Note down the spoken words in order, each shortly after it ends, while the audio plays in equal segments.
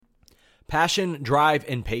Passion, drive,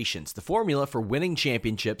 and patience. The formula for winning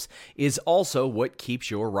championships is also what keeps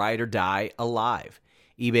your ride or die alive.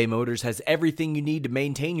 eBay Motors has everything you need to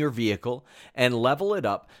maintain your vehicle and level it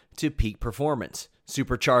up to peak performance.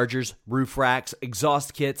 Superchargers, roof racks,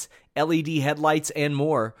 exhaust kits, LED headlights, and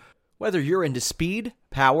more. Whether you're into speed,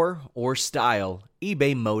 power, or style,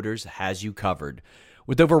 eBay Motors has you covered.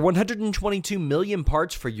 With over 122 million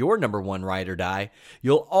parts for your number one ride or die,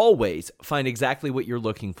 you'll always find exactly what you're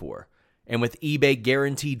looking for. And with eBay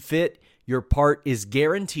Guaranteed Fit, your part is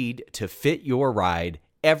guaranteed to fit your ride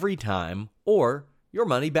every time or your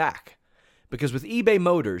money back. Because with eBay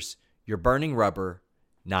Motors, you're burning rubber,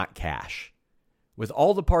 not cash. With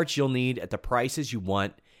all the parts you'll need at the prices you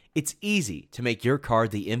want, it's easy to make your car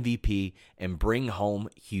the MVP and bring home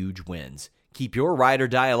huge wins. Keep your ride or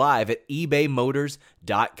die alive at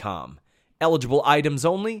ebaymotors.com. Eligible items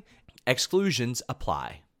only. Exclusions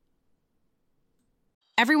apply.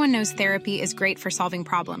 Everyone knows therapy is great for solving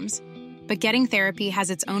problems, but getting therapy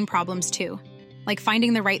has its own problems too, like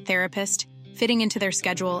finding the right therapist, fitting into their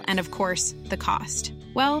schedule, and of course, the cost.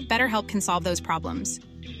 Well, BetterHelp can solve those problems.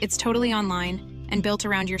 It's totally online and built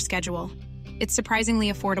around your schedule. It's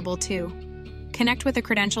surprisingly affordable too. Connect with a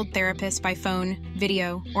credentialed therapist by phone,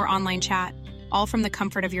 video, or online chat, all from the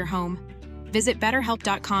comfort of your home. Visit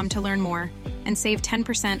BetterHelp.com to learn more and save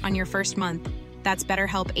 10% on your first month. That's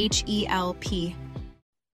BetterHelp, H-E-L-P.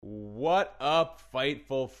 What up,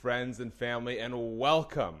 Fightful friends and family, and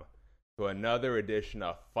welcome to another edition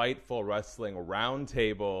of Fightful Wrestling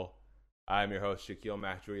Roundtable. I'm your host, Shaquille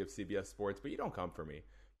Mahjouri of CBS Sports, but you don't come for me.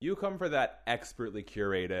 You come for that expertly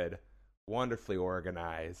curated, wonderfully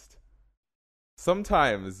organized,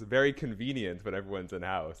 sometimes very convenient when everyone's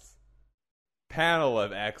in-house, panel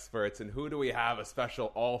of experts. And who do we have? A special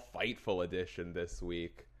all Fightful edition this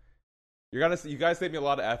week. You guys saved me a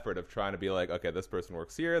lot of effort of trying to be like, okay, this person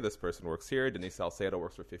works here, this person works here. Denise Salcedo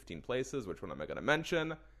works for 15 places. Which one am I going to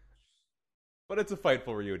mention? But it's a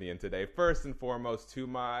Fightful reunion today. First and foremost, to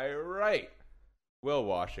my right, Will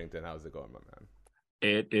Washington. How's it going, my man?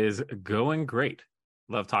 It is going great.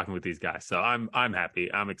 Love talking with these guys. So I'm happy.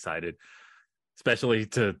 I'm excited, especially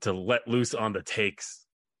to let loose on the takes.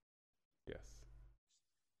 Yes.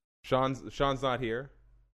 Sean's not here.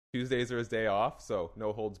 Tuesdays are his day off, so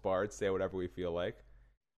no holds barred. Say whatever we feel like.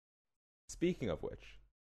 Speaking of which,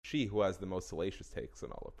 she who has the most salacious takes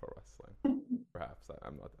in all of pro wrestling. Perhaps.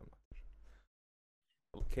 I'm not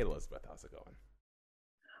sure. Kate Elizabeth, how's it going?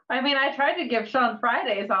 I mean, I tried to give Sean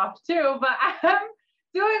Fridays off too, but I'm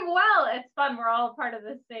doing well. It's fun. We're all part of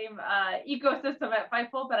the same ecosystem at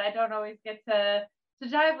Fightful, but I don't always get to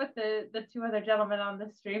jive with the two other gentlemen on the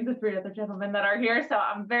stream, the three other gentlemen that are here. So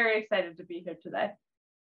I'm very excited to be here today.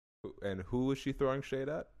 And who is she throwing shade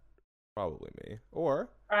at? Probably me.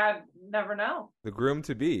 Or I never know. The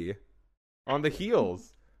groom-to-be on the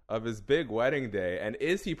heels of his big wedding day. And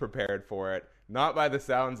is he prepared for it? Not by the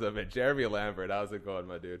sounds of it. Jeremy Lambert, how's it going,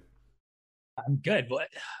 my dude? I'm good. But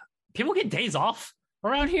people get days off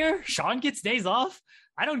around here. Sean gets days off.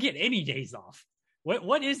 I don't get any days off.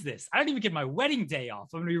 What is this? I don't even get my wedding day off.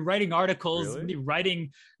 I'm gonna be writing articles. Really? I'm gonna be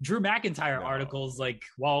writing Drew McIntyre articles like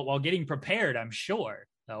while getting prepared, I'm sure.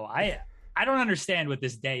 So I don't understand what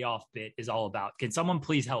this day off bit is all about. Can someone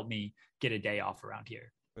please help me get a day off around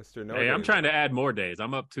here? Mr. No. Hey, I'm trying to add more days.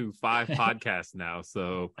 I'm up to 5 podcasts now,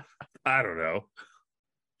 so I don't know.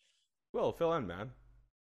 Will, fill in, man.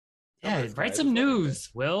 Yeah, write some news,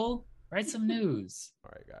 Will. Write some news.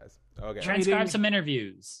 All right, guys. Okay. Transcribe some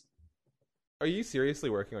interviews. Are you seriously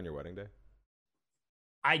working on your wedding day?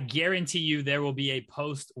 I guarantee you there will be a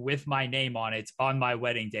post with my name on it on my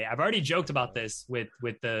wedding day. I've already joked about this with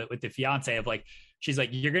the fiance of like, she's like,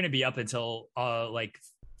 you're going to be up until like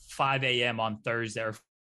 5 a.m. on Thursday or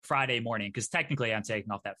Friday morning. Cause technically I'm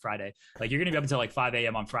taking off that Friday. Like you're going to be up until like 5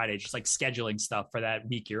 a.m. on Friday, just like scheduling stuff for that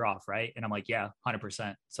week you're off. Right. And I'm like, yeah,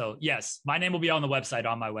 100%. So yes, my name will be on the website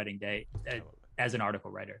on my wedding day as an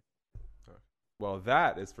article writer. Well,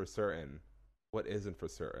 that is for certain. What isn't for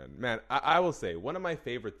certain? Man, I will say one of my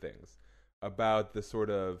favorite things about the sort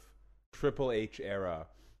of Triple H era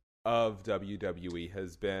of WWE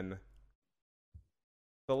has been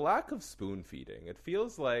the lack of spoon feeding. It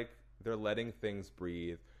feels like they're letting things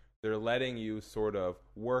breathe. They're letting you sort of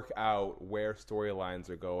work out where storylines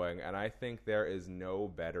are going. And I think there is no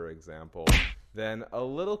better example than a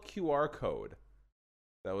little QR code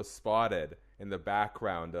that was spotted in the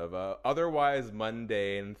background of a otherwise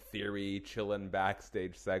mundane Theory chillin'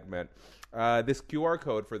 backstage segment. This QR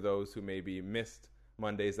code, for those who maybe missed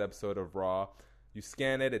Monday's episode of Raw, you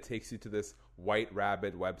scan it, it takes you to this White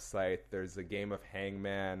Rabbit website. There's a game of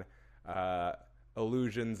Hangman,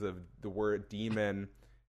 allusions of the word demon,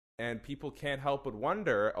 And people can't help but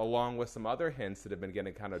wonder, along with some other hints that have been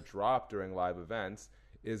getting kind of dropped during live events,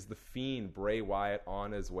 is the Fiend Bray Wyatt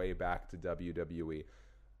on his way back to WWE?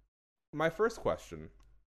 My first question,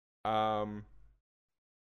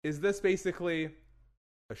 is this basically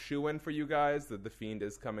a shoo-in for you guys that the Fiend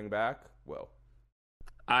is coming back? Will?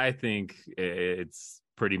 I think it's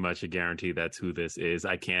pretty much a guarantee that's who this is.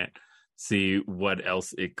 I can't see what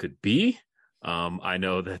else it could be. I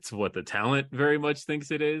know that's what the talent very much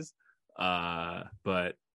thinks it is.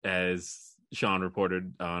 But as Sean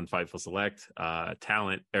reported on Fightful Select,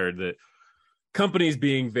 talent or the company's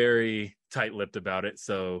being very tight-lipped about it.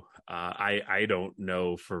 So I don't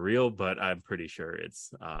know for real, but I'm pretty sure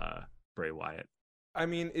it's Bray Wyatt. I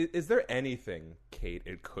mean, is there anything, Kate,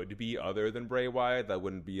 it could be other than Bray Wyatt that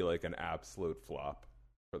wouldn't be like an absolute flop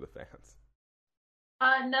for the fans?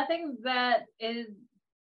 Nothing that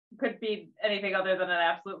could be anything other than an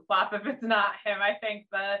absolute flop if it's not him. I think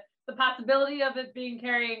the possibility of it being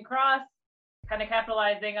Karrion Kross, kind of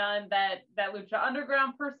capitalizing on that Lucha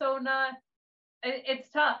Underground persona, it's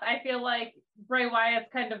tough. I feel like Bray Wyatt's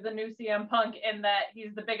kind of the new CM Punk in that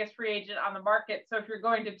he's the biggest free agent on the market. So if you're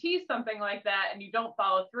going to tease something like that and you don't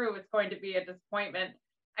follow through, it's going to be a disappointment.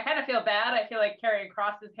 I kind of feel bad. I feel like Karrion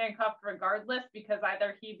Kross is handcuffed regardless, because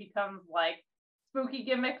either he becomes like spooky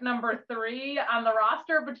gimmick number 3 on the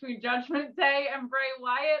roster between Judgment Day and Bray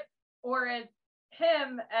Wyatt, or it's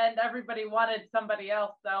him and everybody wanted somebody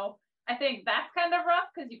else. So I think that's kind of rough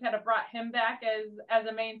because you kind of brought him back as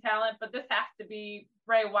a main talent, but this has to be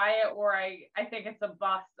Bray Wyatt, or I think it's a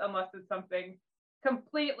bust unless it's something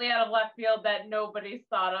completely out of left field that nobody's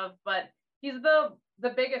thought of. But he's the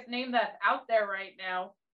biggest name that's out there right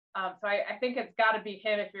now. So I think it's got to be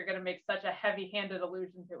him if you're going to make such a heavy-handed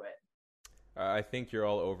allusion to it. I think you're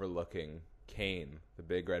all overlooking Kane, the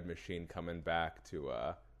Big Red Machine, coming back to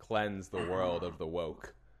cleanse the world of the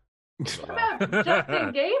woke. What about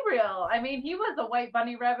Justin Gabriel? I mean, he was a white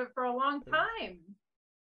bunny rabbit for a long time.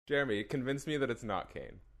 Jeremy, convince me that it's not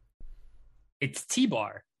Kane. It's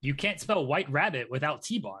T-Bar. You can't spell white rabbit without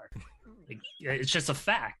T-Bar. It's just a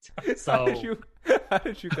fact. So how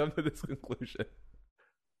did you come to this conclusion?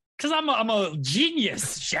 Because I'm a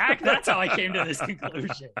genius, Shaq. That's how I came to this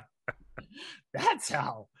conclusion. That's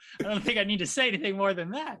how. I don't think I need to say anything more than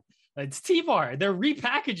that. It's T-Bar. They're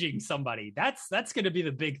repackaging somebody. That's going to be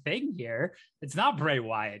the big thing here. It's not Bray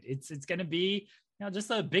Wyatt. It's going to be, just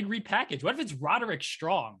a big repackage. What if it's Roderick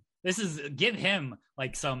Strong? Give him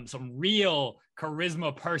like some real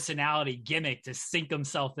charisma, personality gimmick to sink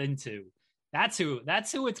himself into. That's who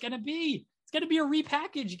it's going to be. It's going to be a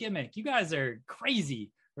repackaged gimmick. You guys are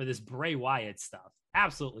crazy for this Bray Wyatt stuff.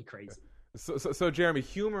 Absolutely crazy. So Jeremy,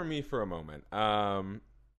 humor me for a moment.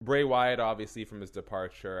 Bray Wyatt, obviously, from his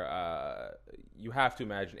departure, you have to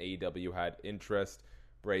imagine AEW had interest.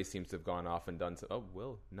 Bray seems to have gone off and done so. Oh,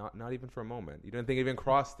 Will, not even for a moment. You didn't think it even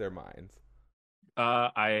crossed their minds?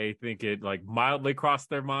 I think it mildly crossed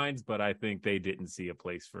their minds, but I think they didn't see a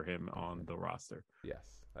place for him on the roster.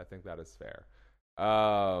 Yes, I think that is fair.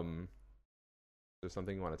 There's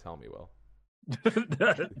something you want to tell me, Will?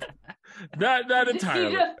 not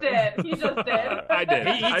entirely. He just did. I did.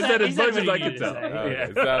 I said as much as I could tell.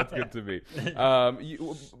 Okay, sounds good to me.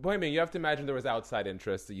 You have to imagine there was outside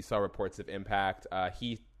interest. You saw reports of Impact.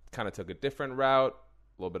 He kind of took a different route,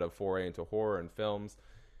 a little bit of foray into horror and films.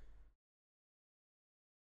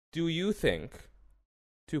 Do you think,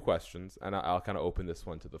 2 questions, and I'll kind of open this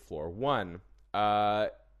one to the floor. One,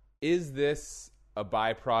 is this a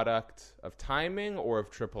byproduct of timing or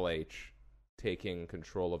of Triple H taking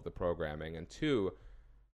control of the programming? And 2,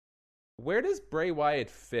 where does Bray Wyatt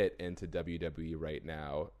fit into WWE right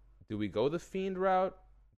now? Do we go the Fiend route?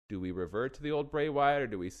 Do we revert to the old Bray Wyatt, or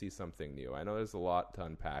do we see something new? I know there's a lot to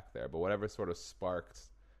unpack there, but whatever sort of sparked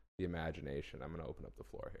the imagination, I'm going to open up the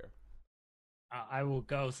floor here. I will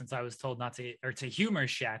go, since I was told not to, or to humor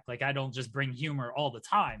Shaq. Like, I don't just bring humor all the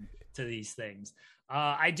time to these things.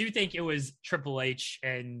 I do think it was Triple H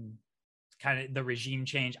and kind of the regime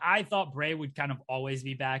change. I thought Bray would kind of always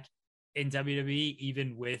be back in WWE,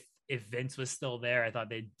 even if Vince was still there. I thought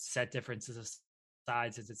they'd set differences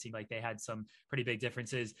aside, since it seemed like they had some pretty big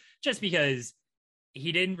differences, just because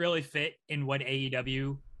he didn't really fit in what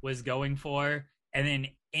AEW was going for. And then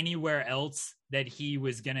anywhere else that he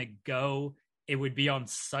was going to go, it would be on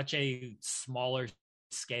such a smaller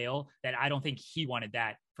scale that I don't think he wanted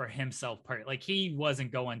that for himself. Like, he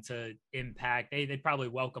wasn't going to Impact. They'd probably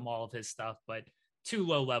welcome all of his stuff, but too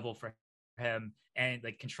low level for him. And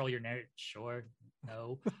like, control your narrative, sure,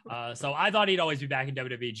 no. So I thought he'd always be back in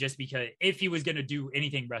WWE, just because if he was going to do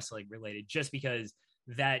anything wrestling related, just because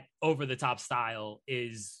that over the top style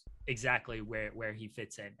is exactly where he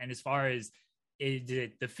fits in. And as far as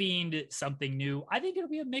is the Fiend something new, I think it'll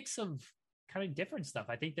be a mix of kind of different stuff.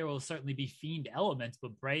 I think there will certainly be Fiend elements,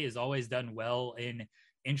 but Bray has always done well in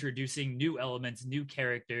introducing new elements, new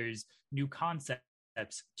characters, new concepts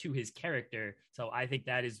to his character. So I think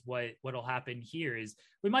that is what'll happen here. Is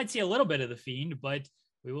we might see a little bit of the Fiend, but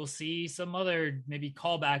we will see some other maybe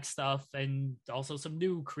callback stuff and also some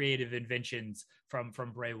new creative inventions from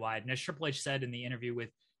Bray Wyatt. And as Triple H said in the interview with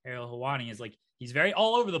Ariel Helwani, is like, he's very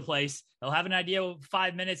all over the place. He'll have an idea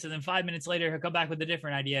 5 minutes, and then 5 minutes later he'll come back with a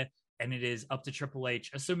different idea. And it is up to Triple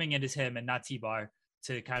H, assuming it is him and not T-Bar,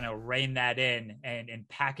 to kind of rein that in and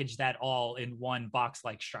package that all in one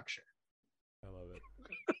box-like structure. I love it.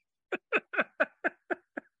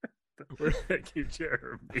 Thank you,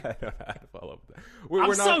 Jeremy. I don't know how to follow up with that. I'm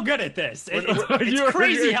not, so good at this. It's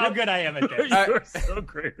crazy how good I am at this. You're so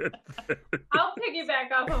great at this. I'll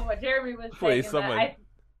piggyback off of what Jeremy was saying. Please, someone.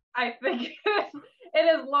 I think it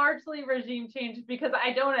is largely regime change because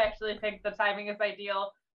I don't actually think the timing is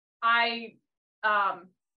ideal. I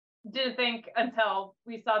didn't think until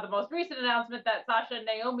we saw the most recent announcement that Sasha and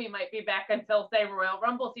Naomi might be back until, say, Royal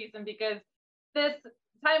Rumble season, because this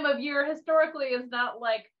time of year historically is not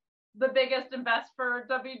like the biggest and best for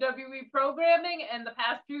WWE programming. In the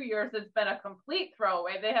past few years, it's been a complete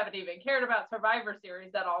throwaway. They haven't even cared about Survivor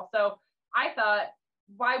Series at all. So I thought,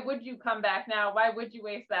 why would you come back now? Why would you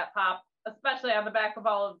waste that pop, especially on the back of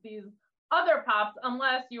all of these other pops,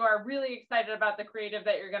 unless you are really excited about the creative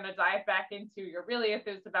that you're going to dive back into. You're really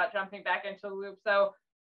enthused about jumping back into the loop. So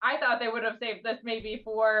I thought they would have saved this maybe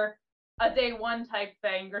for a day one type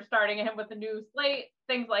thing. You're starting him with a new slate,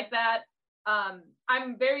 things like that.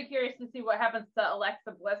 I'm very curious to see what happens to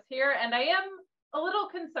Alexa Bliss here. And I am a little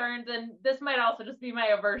concerned, and this might also just be my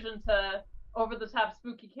aversion to over-the-top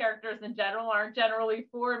spooky characters in general, aren't generally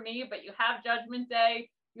for me, but you have Judgment Day.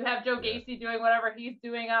 You have Joe Gacy doing whatever he's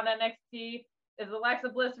doing on NXT. Is Alexa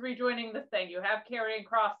Bliss rejoining this thing? You have Karrion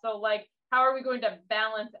Kross. So, like, how are we going to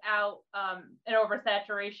balance out an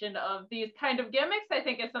oversaturation of these kind of gimmicks? I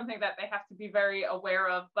think is something that they have to be very aware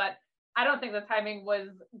of. But I don't think the timing was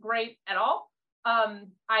great at all.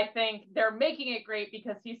 I think they're making it great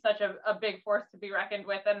because he's such a big force to be reckoned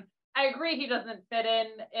with. And I agree he doesn't fit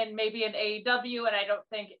in maybe an AEW, and I don't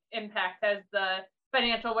think Impact has the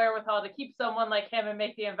financial wherewithal to keep someone like him and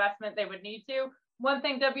make the investment they would need to. One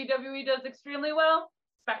thing WWE does extremely well,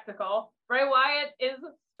 spectacle. Bray Wyatt is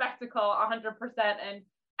spectacle 100%. And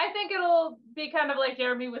I think it'll be kind of like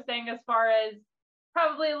Jeremy was saying, as far as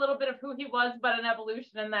probably a little bit of who he was, but an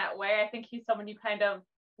evolution in that way. I think he's someone you kind of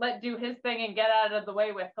let do his thing and get out of the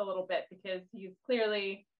way with a little bit, because he's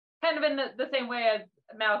clearly kind of in the same way as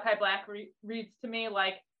Malachi Black reads to me,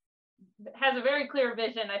 like, has a very clear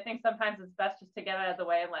vision. I think sometimes it's best just to get out of the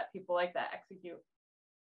way and let people like that execute.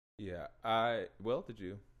 Yeah. Will, did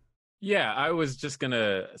you? Yeah, I was just going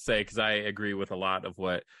to say, because I agree with a lot of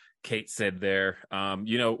what Kate said there.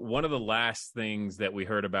 One of the last things that we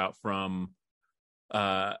heard about from,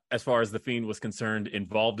 as far as The Fiend was concerned,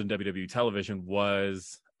 involved in WWE television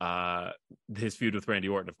was his feud with Randy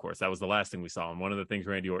Orton, of course. That was the last thing we saw. And one of the things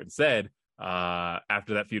Randy Orton said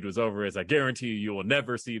after that feud was over is, I guarantee you will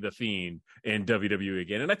never see The Fiend in WWE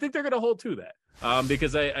again. And I think they're going to hold to that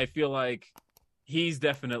because I feel like he's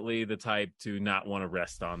definitely the type to not want to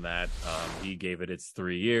rest on that. He gave it its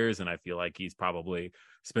 3 years, and I feel like he's probably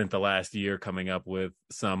spent the last year coming up with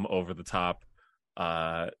some over-the-top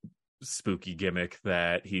spooky gimmick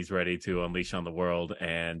that he's ready to unleash on the world,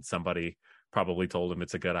 and somebody probably told him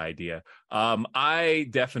it's a good idea. I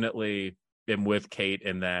definitely am with Kate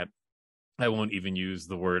in that I won't even use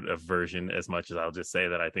the word aversion as much as I'll just say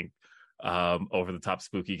that I think over-the-top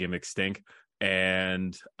spooky gimmicks stink.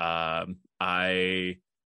 And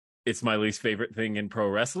it's my least favorite thing in pro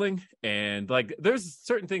wrestling. And like, there's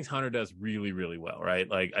certain things Hunter does really, really well, right?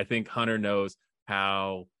 Like, I think Hunter knows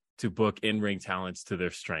how to book in-ring talents to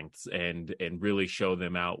their strengths and really show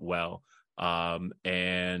them out well. And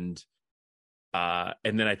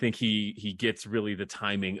then I think he gets really the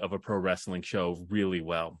timing of a pro wrestling show really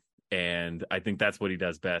well. And I think that's what he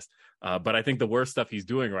does best. But I think the worst stuff he's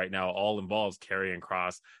doing right now all involves Karrion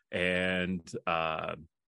Kross and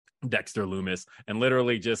Dexter Lumis, and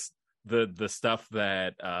literally just the stuff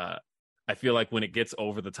that I feel like when it gets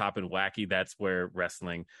over the top and wacky, that's where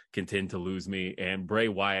wrestling can tend to lose me. And Bray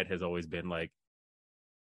Wyatt has always been like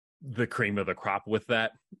the cream of the crop with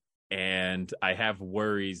that. And I have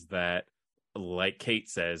worries that, like Kate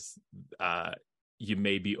says, you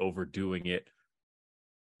may be overdoing it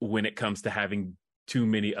when it comes to having too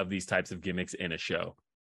many of these types of gimmicks in a show.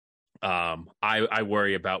 I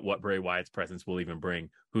worry about what Bray Wyatt's presence will even bring.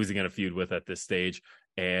 Who's he going to feud with at this stage?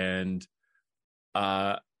 And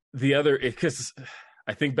the other, because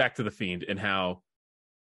I think back to The Fiend and how,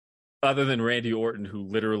 other than Randy Orton, who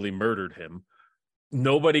literally murdered him,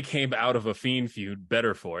 nobody came out of a Fiend feud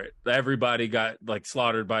better for it. Everybody got like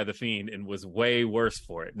slaughtered by the Fiend and was way worse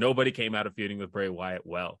for it. Nobody came out of feuding with Bray Wyatt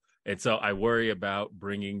well. And so I worry about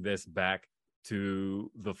bringing this back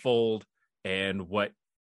to the fold and what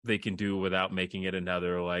they can do without making it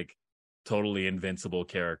another like totally invincible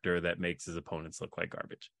character that makes his opponents look like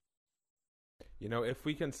garbage. You know, if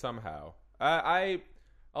we can somehow,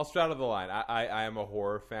 I'll straddle the line. I am a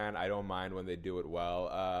horror fan. I don't mind when they do it well.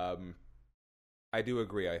 I do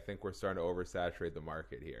agree. I think we're starting to oversaturate the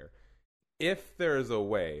market here. If there is a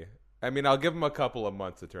way, I mean, I'll give them a couple of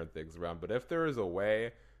months to turn things around, but if there is a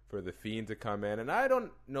way for the Fiend to come in, and I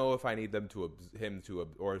don't know if I need Bray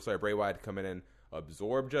Wyatt to come in and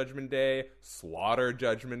absorb Judgment Day, slaughter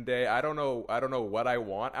Judgment Day. I don't know what I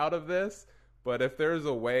want out of this, but if there's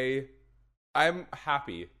a way, I'm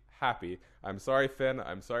happy. I'm sorry, Finn.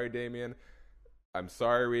 I'm sorry, Damien. I'm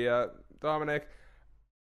sorry, Rhea. Dominic.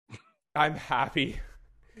 I'm happy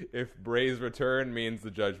if Bray's return means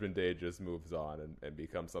the Judgment Day just moves on and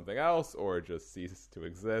becomes something else or just ceases to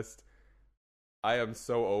exist. I am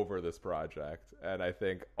so over this project, and I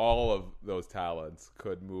think all of those talents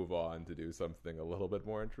could move on to do something a little bit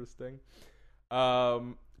more interesting.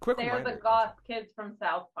 Quick They're reminder. the goth kids from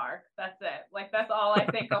South Park. That's it. Like, that's all I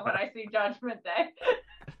think of when I see Judgment Day.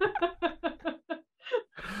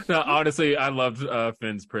 No, honestly, I loved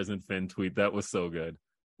Finn's Prison Finn tweet. That was so good.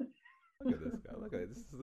 Look at this guy. Look at this.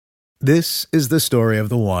 This is the story of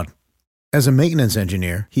the one. As a maintenance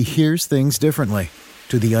engineer, he hears things differently.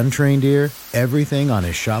 To the untrained ear, everything on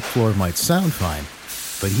his shop floor might sound fine,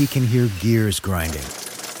 but he can hear gears grinding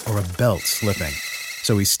or a belt slipping.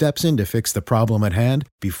 So he steps in to fix the problem at hand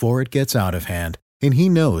before it gets out of hand. And he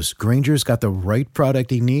knows Grainger's got the right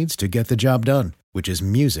product he needs to get the job done, which is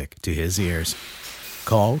music to his ears.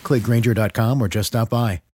 Call, click Grainger.com, or just stop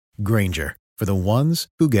by. Grainger, for the ones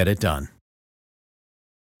who get it done.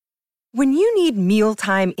 When you need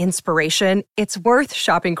mealtime inspiration, it's worth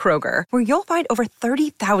shopping Kroger, where you'll find over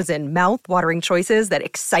 30,000 mouth-watering choices that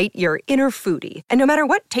excite your inner foodie. And no matter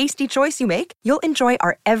what tasty choice you make, you'll enjoy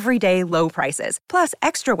our everyday low prices, plus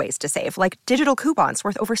extra ways to save, like digital coupons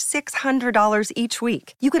worth over $600 each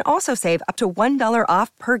week. You can also save up to $1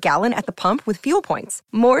 off per gallon at the pump with fuel points.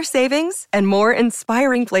 More savings and more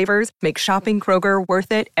inspiring flavors make shopping Kroger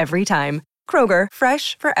worth it every time. Kroger,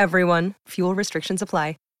 fresh for everyone. Fuel restrictions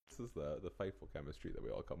apply. This is the fightful chemistry that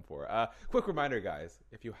we all come for. Quick reminder, guys,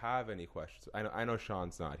 if you have any questions, I know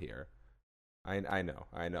Sean's not here. I know.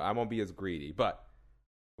 I won't be as greedy, but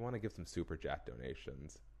if you want to give some super chat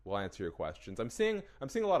donations, we'll answer your questions. I'm seeing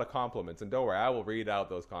a lot of compliments, and don't worry, I will read out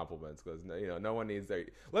those compliments because no one needs their.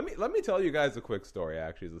 Let me tell you guys a quick story.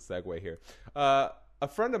 Actually, as a segue here. A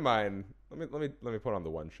friend of mine. Let me put on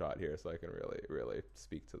the one shot here so I can really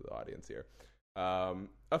speak to the audience here.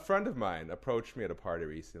 A friend of mine approached me at a party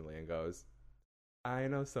recently and goes, "I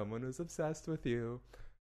know someone who's obsessed with you."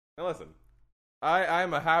 Now listen,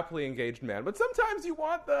 I'm a happily engaged man, but sometimes you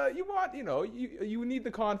need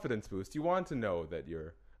the confidence boost. You want to know that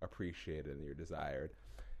you're appreciated and you're desired.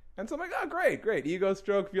 And so I'm like, oh, great, ego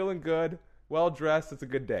stroke, feeling good, well dressed, it's a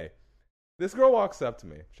good day. This girl walks up to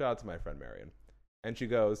me, shout out to my friend Marion, and she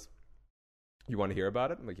goes, "You want to hear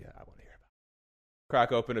about it?" I'm like, "Yeah, I want to hear about it."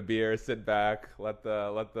 Crack open a beer, sit back, let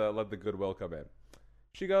the goodwill come in.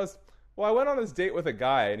 She goes, "Well, I went on this date with a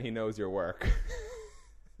guy and he knows your work."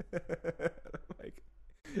 I'm like,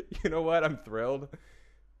 you know what? I'm thrilled.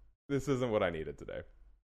 This isn't what I needed today.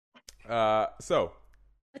 So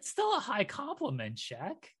it's still a high compliment,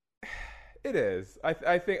 Shaq. It is.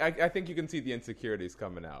 I think you can see the insecurities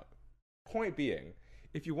coming out. Point being,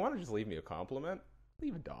 if you want to just leave me a compliment,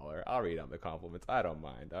 leave $1. I'll read out the compliments. I don't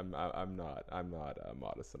mind. I'm not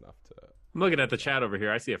modest enough to. I'm looking at the chat over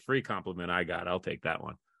here. I see a free compliment I got. I'll take that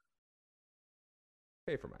one.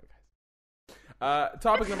 Pay for mine, guys.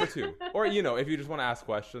 Topic number 2, or if you just want to ask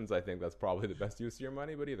questions, I think that's probably the best use of your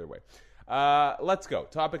money. But either way, let's go.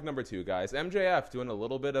 Topic number 2, guys. MJF doing a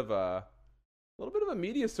little bit of a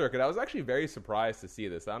media circuit. I was actually very surprised to see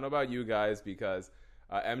this. I don't know about you guys because.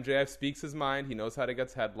 MJF speaks his mind. He knows how to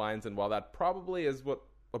get headlines. And while that probably is what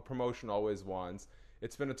a promotion always wants,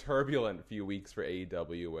 it's been a turbulent few weeks for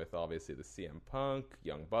AEW with obviously the CM Punk,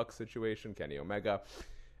 Young Bucks situation, Kenny Omega.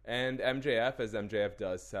 And MJF, as MJF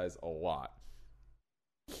does, says a lot.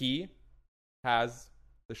 He has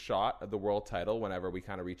the shot at the world title whenever we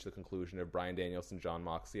kind of reach the conclusion of Bryan Danielson, Jon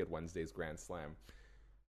Moxley at Wednesday's Grand Slam.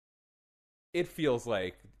 It feels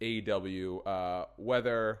like AEW,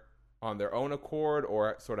 whether on their own accord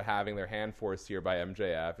or sort of having their hand forced here by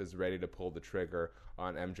MJF, is ready to pull the trigger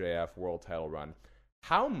on MJF world title run.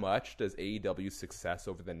 How much does AEW's success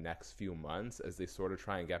over the next few months, as they sort of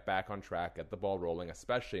try and get back on track, get the ball rolling,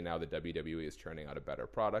 especially now that WWE is churning out a better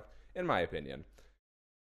product, in my opinion,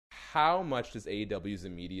 how much does AEW's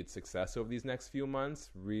immediate success over these next few months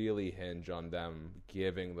really hinge on them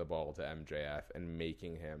giving the ball to MJF and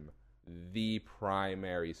making him the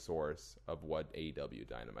primary source of what AEW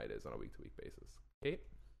Dynamite is on a week-to-week basis? Kate?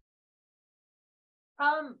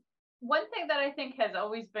 One thing that I think has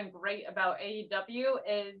always been great about AEW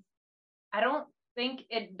is I don't think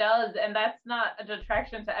it does, and that's not a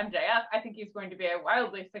detraction to MJF. I think he's going to be a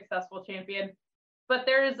wildly successful champion. But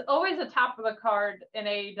there's always a top of the card in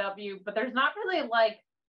AEW, but there's not really like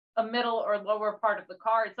a middle or lower part of the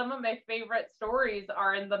card. Some of my favorite stories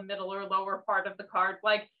are in the middle or lower part of the card.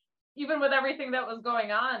 Like, even with everything that was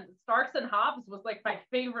going on, Starks and Hobbs was like my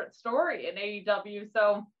favorite story in AEW.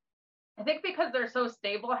 So I think because they're so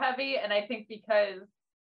stable heavy, and I think because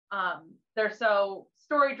they're so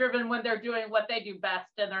story driven when they're doing what they do best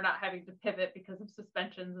and they're not having to pivot because of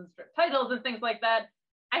suspensions and strict titles and things like that,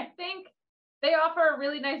 I think they offer a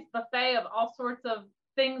really nice buffet of all sorts of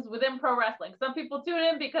things within pro wrestling. Some people tune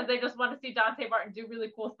in because they just want to see Dante Martin do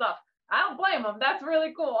really cool stuff. I don't blame them. That's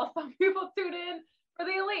really cool. Some people tune in for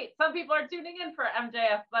the Elite. Some people are tuning in for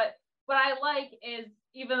MJF. But what I like is,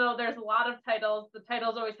 even though there's a lot of titles, the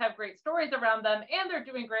titles always have great stories around them, and they're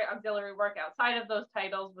doing great auxiliary work outside of those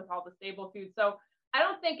titles with all the stable feuds. So I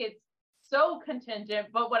don't think it's so contingent,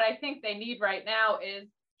 but what I think they need right now is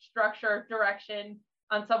structure, direction,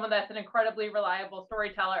 on someone that's an incredibly reliable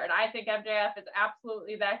storyteller. And I think MJF is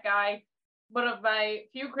absolutely that guy. One of my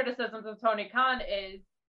few criticisms of Tony Khan is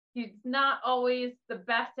he's not always the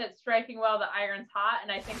best at striking while the iron's hot.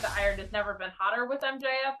 And I think the iron has never been hotter with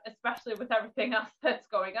MJF, especially with everything else that's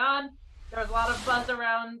going on. There was a lot of buzz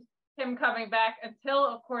around him coming back until,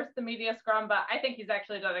 of course, the media scrum. But I think he's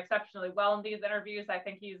actually done exceptionally well in these interviews. I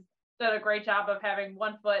think he's done a great job of having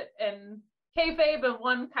one foot in kayfabe and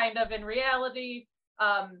one kind of in reality.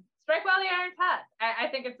 Strike while the iron's hot. I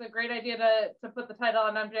think it's a great idea to put the title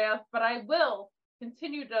on MJF, but I will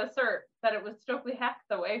continue to assert that it was Stokely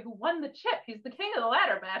Hathaway who won the chip. He's the king of the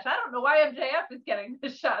ladder match. I don't know why MJF is getting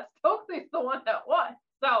this shot. Stokely's the one that won.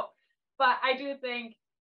 So, but I do think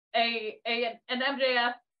an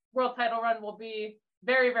MJF world title run will be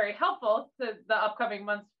very, very helpful to the upcoming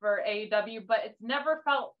months for AEW, but it's never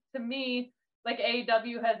felt to me like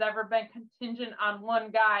AEW has ever been contingent on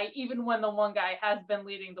one guy, even when the one guy has been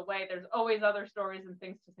leading the way. There's always other stories and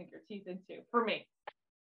things to sink your teeth into, for me.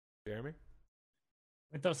 Jeremy?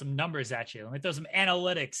 Let me throw some numbers at you. Let me throw some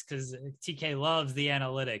analytics, because TK loves the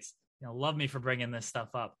analytics. Love me for bringing this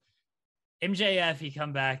stuff up. MJF, he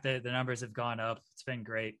come back, the numbers have gone up. It's been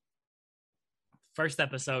great. First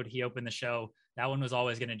episode, he opened the show. That one was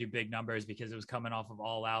always going to do big numbers because it was coming off of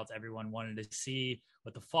All Out. Everyone wanted to see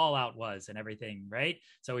what the fallout was and everything, right?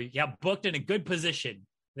 So he got booked in a good position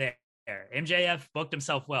there. MJF booked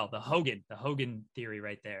himself well. The Hogan theory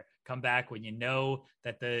right there. Come back when you know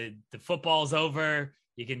that the football's over.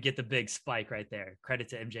 You can get the big spike right there. Credit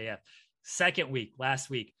to MJF. Second week, last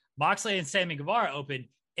week, Moxley and Sammy Guevara opened.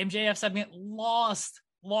 MJF segment lost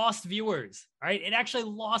viewers, right? It actually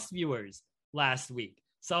lost viewers last week.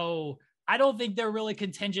 So I don't think they're really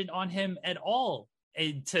contingent on him at all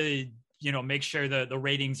to, make sure the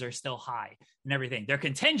ratings are still high and everything. They're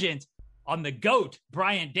contingent on the GOAT,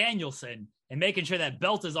 Bryan Danielson, and making sure that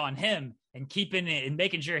belt is on him and keeping it and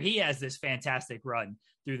making sure he has this fantastic run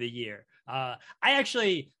through the year. I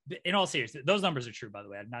actually, in all seriousness, those numbers are true, by the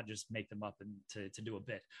way. I'd not just make them up and to do a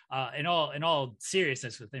bit. In all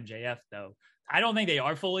seriousness with MJF, though, I don't think they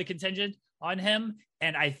are fully contingent on him.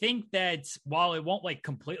 And I think that while it won't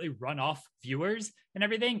completely run off viewers and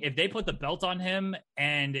everything, if they put the belt on him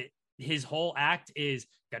and his whole act is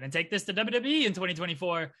going to take this to WWE in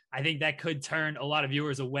 2024, I think that could turn a lot of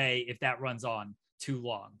viewers away if that runs on too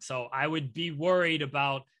long. So I would be worried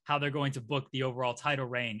about how they're going to book the overall title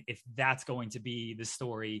reign if that's going to be the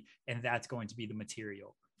story and that's going to be the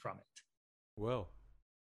material from it. Well,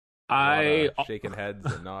 I shaking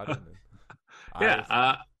heads and nodding.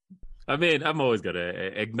 Yeah. I mean, I'm always going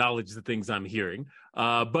to acknowledge the things I'm hearing.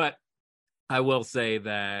 But I will say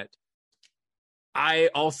that I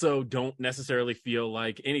also don't necessarily feel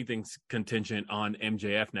like anything's contingent on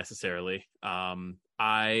MJF necessarily.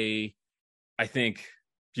 I think,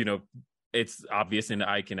 it's obvious, and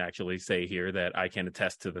I can actually say here that I can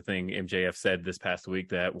attest to the thing MJF said this past week,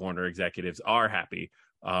 that Warner executives are happy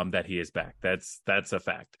that he is back. That's a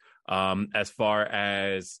fact. As far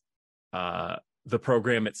as the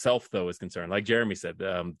program itself, though, is concerned, like Jeremy said,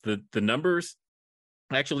 the numbers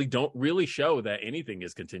actually don't really show that anything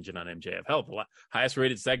is contingent on MJF health. The highest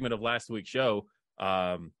rated segment of last week's show,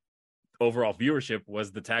 overall viewership,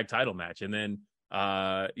 was the tag title match. And then,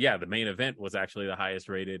 the main event was actually the highest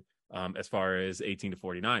rated as far as 18 to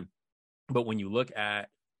 49. But when you look at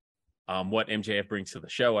what MJF brings to the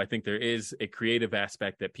show, I think there is a creative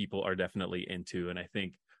aspect that people are definitely into. And I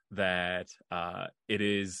think that it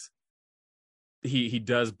is, he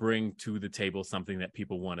does bring to the table something that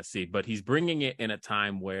people want to see, but he's bringing it in a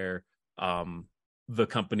time where the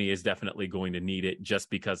company is definitely going to need it, just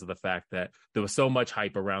because of the fact that there was so much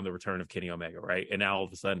hype around the return of Kenny Omega, right? And now all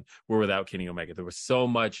of a sudden we're without Kenny Omega. There was so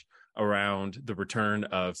much around the return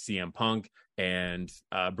of CM Punk and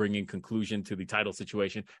bringing conclusion to the title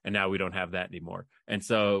situation, and now we don't have that anymore. And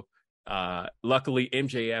so luckily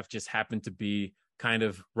MJF just happened to be kind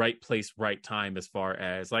of right place, right time, as far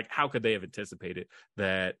as like, how could they have anticipated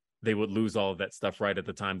that they would lose all of that stuff right at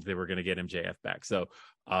the time they were going to get MJF back? So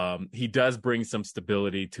he does bring some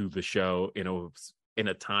stability to the show in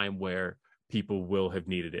a time where people will have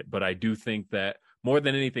needed it. But I do think that more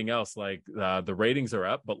than anything else, like the ratings are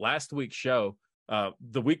up, but last week's show,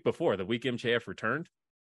 the week before, the week MJF returned,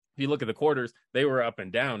 if you look at the quarters, they were up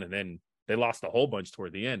and down, and then they lost a whole bunch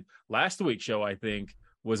toward the end. Last week's show, I think,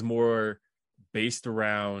 was more based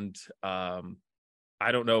around,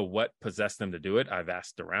 I don't know what possessed them to do it. I've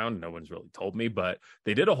asked around, no one's really told me, but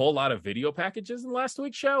they did a whole lot of video packages in last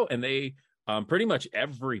week's show, and they pretty much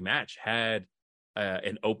every match had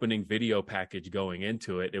an opening video package going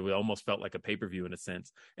into it. It almost felt like a pay-per-view in a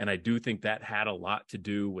sense. And I do think that had a lot to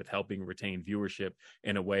do with helping retain viewership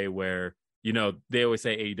in a way where, you know, they always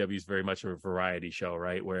say AEW is very much a variety show,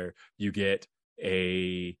 right? Where you get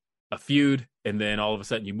a feud, and then all of a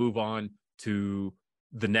sudden you move on to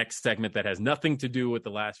the next segment that has nothing to do with the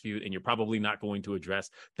last feud, and you're probably not going to address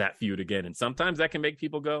that feud again. And sometimes that can make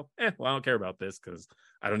people go, well, I don't care about this because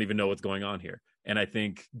I don't even know what's going on here. And I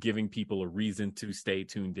think giving people a reason to stay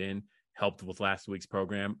tuned in helped with last week's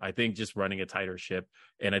program. I think just running a tighter ship,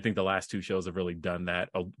 and I think the last two shows have really done that,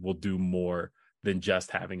 will do more than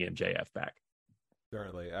just having MJF back.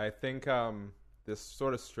 Certainly. I think this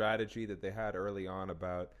sort of strategy that they had early on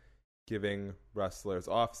about giving wrestlers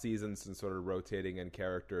off seasons and sort of rotating in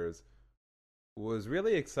characters was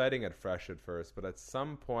really exciting at Fresh at first, but at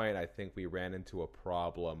some point I think we ran into a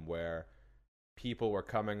problem where people were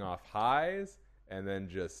coming off highs and then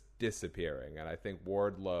just disappearing. And I think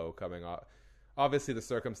Wardlow coming off, obviously the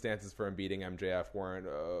circumstances for him beating MJF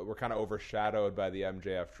were kind of overshadowed by the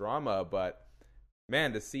MJF drama, but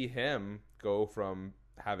man, to see him go from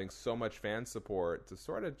having so much fan support to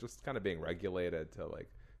sort of just kind of being regulated to like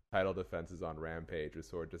title defenses on Rampage was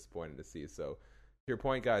sort of disappointing to see. So to your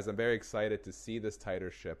point, guys, I'm very excited to see this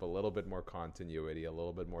tighter ship, a little bit more continuity, a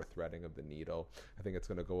little bit more threading of the needle. I think it's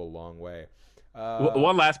going to go a long way.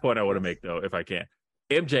 One last point I want to make, though, if I can.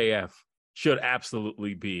 MJF should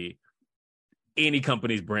absolutely be any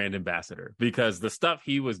company's brand ambassador, because the stuff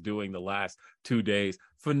he was doing the last 2 days,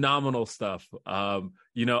 phenomenal stuff.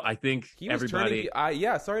 I think everybody...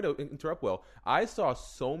 sorry to interrupt, Will. I saw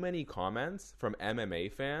so many comments from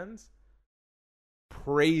MMA fans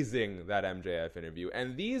praising that MJF interview.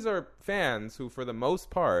 And these are fans who, for the most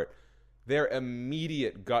part, their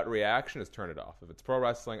immediate gut reaction is turn it off. If it's pro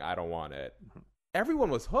wrestling, I don't want it. Everyone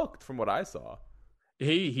was hooked from what I saw.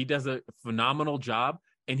 He does a phenomenal job,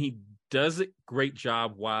 and he does a great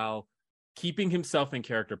job while keeping himself in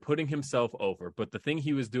character, putting himself over. But the thing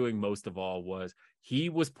he was doing most of all was he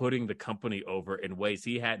was putting the company over in ways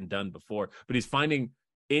he hadn't done before, but he's finding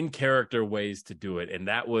in character ways to do it. And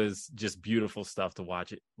that was just beautiful stuff to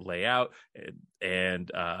watch it lay out.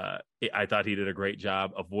 And I thought he did a great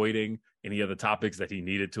job avoiding any of the topics that he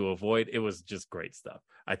needed to avoid. It was just great stuff.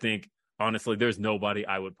 I think, honestly, there's nobody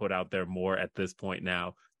I would put out there more at this point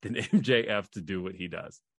now than MJF to do what he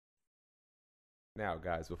does. Now,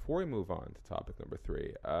 guys, before we move on to topic number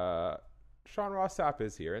 3, Sean Ross Sapp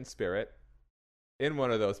is here in spirit, in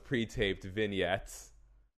one of those pre-taped vignettes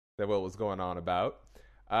that Will was going on about.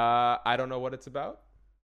 I don't know what it's about.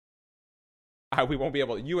 We won't be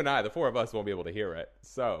able, you and I, the four of us, won't be able to hear it.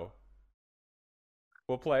 So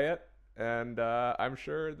we'll play it, and I'm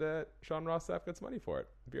sure that Sean Ross Sapp gets money for it.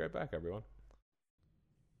 Be right back, everyone.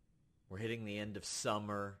 We're hitting the end of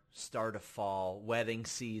summer, start of fall, wedding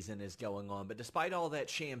season is going on. But despite all that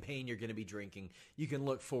champagne you're going to be drinking, you can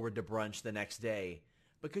look forward to brunch the next day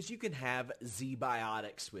because you can have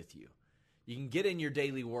Z-Biotics with you. You can get in your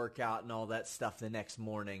daily workout and all that stuff the next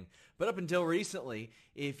morning. But up until recently,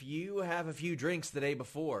 if you have a few drinks the day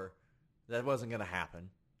before, that wasn't going to happen.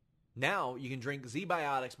 Now you can drink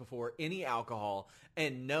ZBiotics before any alcohol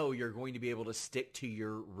and know you're going to be able to stick to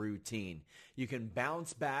your routine. You can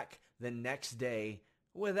bounce back the next day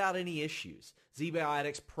without any issues.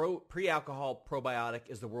 ZBiotics Pre-Alcohol Probiotic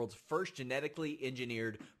is the world's first genetically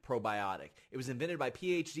engineered probiotic. It was invented by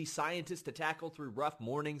PhD scientists to tackle through rough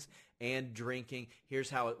mornings and drinking. Here's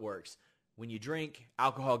how it works. When you drink,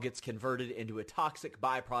 alcohol gets converted into a toxic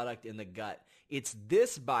byproduct in the gut. It's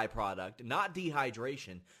this byproduct, not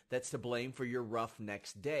dehydration, that's to blame for your rough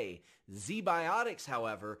next day. ZBiotics,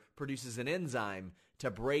 however, produces an enzyme to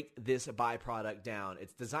break this byproduct down.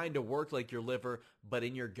 It's designed to work like your liver, but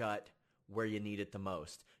in your gut where you need it the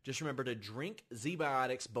most. Just remember to drink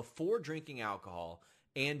ZBiotics before drinking alcohol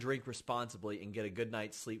and drink responsibly and get a good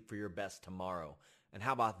night's sleep for your best tomorrow. And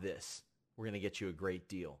how about this? We're going to get you a great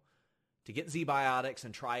deal. To get ZBiotics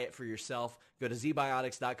and try it for yourself, go to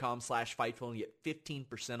zbiotics.com/Fightful and get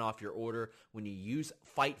 15% off your order when you use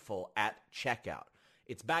Fightful at checkout.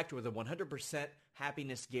 It's backed with a 100%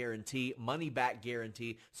 happiness guarantee, money back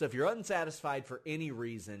guarantee. So if you're unsatisfied for any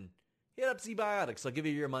reason, hit up ZBiotics. They'll give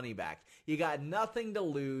you your money back. You got nothing to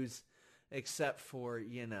lose except for,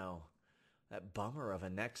 that bummer of a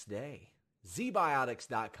next day.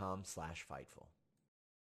 zbiotics.com/Fightful.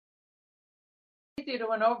 Easy to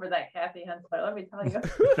win over that Kathy Hensler, let me tell you.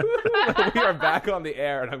 We are back on the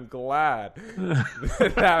air, and I'm glad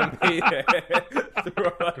that made it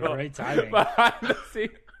through Great timing. behind the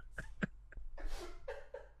scenes.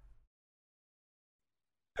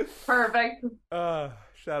 Perfect.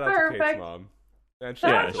 Shout out to Kate's mom. And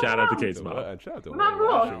shout out to Kate's mom. And shout out to Mom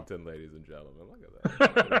Washington, ladies and gentlemen. Look at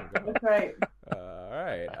that. That's right. All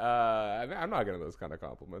right. I'm not getting those kind of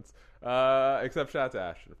compliments. Except shout out to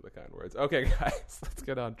Ashton for the kind words. Okay, guys, let's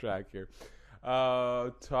get on track here.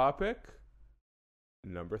 Topic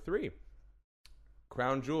number 3.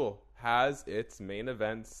 Crown Jewel has its main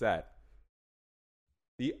event set.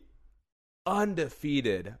 The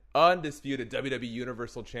undisputed WWE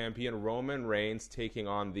Universal Champion Roman Reigns taking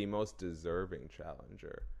on the most deserving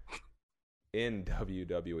challenger in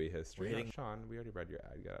WWE history. Sean, we already read your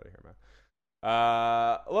ad. Get out of here, man.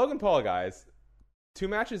 Logan Paul, guys. 2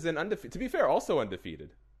 matches in undefeated. To be fair, also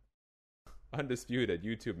undefeated. Undisputed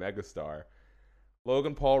YouTube megastar.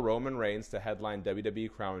 Logan Paul, Roman Reigns to headline WWE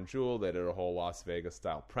Crown Jewel. They did a whole Las Vegas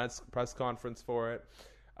style press conference for it.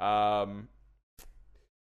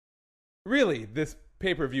 Really, this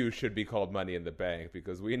pay-per-view should be called Money in the Bank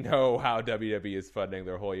because we know how WWE is funding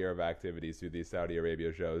their whole year of activities through these Saudi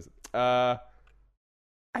Arabia shows. I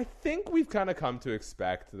think we've kind of come to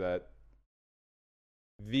expect that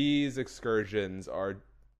these excursions are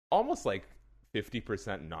almost like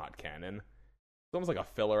 50% not canon. It's almost like a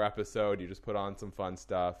filler episode. You just put on some fun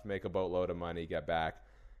stuff, make a boatload of money, get back.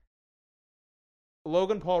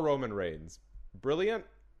 Logan Paul, Roman Reigns, brilliant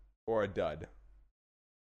or a dud?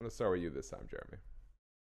 I'm going to start with you this time, Jeremy.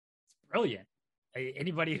 It's brilliant.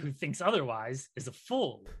 Anybody who thinks otherwise is a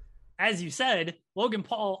fool. As you said, Logan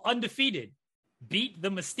Paul undefeated, beat the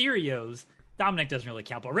Mysterios. Dominic doesn't really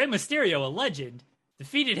count, but Rey Mysterio, a legend,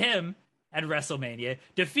 defeated him at WrestleMania,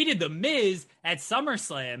 defeated The Miz at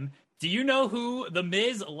SummerSlam. Do you know who The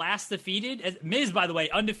Miz last defeated? Miz, by the way,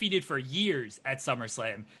 undefeated for years at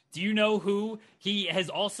SummerSlam. Do you know who he has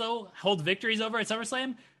also held victories over at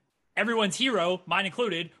SummerSlam? Everyone's hero, mine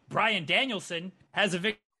included, Bryan Danielson, has a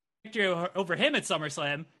victory over him at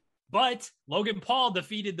SummerSlam. But Logan Paul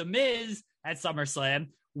defeated The Miz at SummerSlam,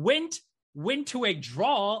 went to a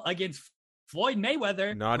draw against Floyd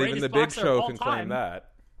Mayweather. Not even the Big Show can claim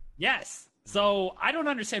that. Yes. So I don't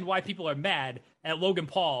understand why people are mad at Logan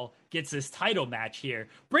Paul gets this title match here.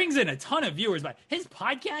 Brings in a ton of viewers, but his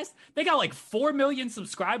podcast, they got like 4 million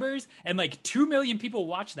subscribers and like 2 million people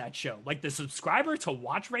watch that show. Like the subscriber to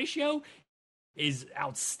watch ratio is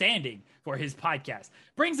outstanding for his podcast.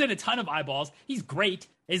 Brings in a ton of eyeballs. He's great.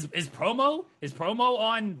 His promo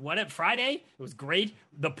on Friday, it was great.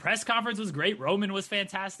 The press conference was great. Roman was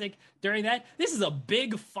fantastic during that. This is a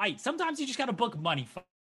big fight. Sometimes you just got to book money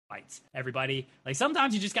fights, everybody. Like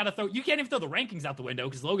sometimes you just got to you can't even throw the rankings out the window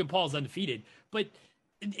because Logan Paul's undefeated, but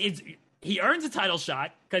he earns a title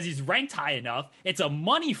shot because he's ranked high enough. It's a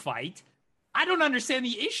money fight. I don't understand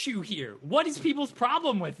the issue here. What is people's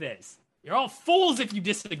problem with this? You're all fools if you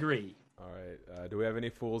disagree. All right. Do we have any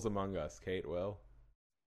fools among us? Kate, Will?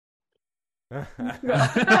 You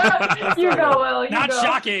go, Will.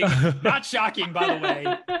 Shocking. Not shocking, by the way.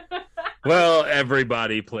 Well,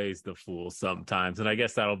 everybody plays the fool sometimes, and I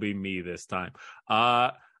guess that'll be me this time.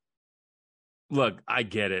 Look, I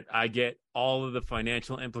get it. I get all of the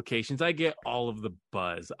financial implications. I get all of the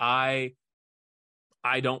buzz. I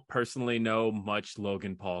don't personally know much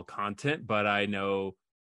Logan Paul content, but I know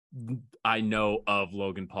I know of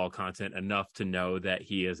Logan Paul content enough to know that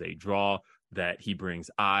he is a draw, that he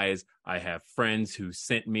brings eyes. I have friends who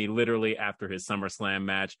sent me literally after his SummerSlam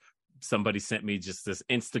match, somebody sent me just this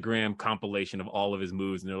Instagram compilation of all of his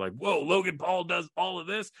moves, and they're like, whoa, Logan Paul does all of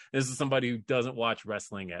this. This is somebody who doesn't watch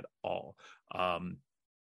wrestling at all.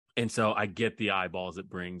 And so I get the eyeballs it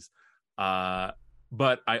brings.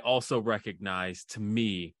 But I also recognize, to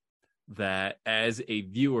me, that as a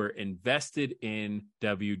viewer invested in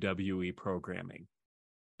WWE programming,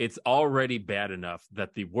 it's already bad enough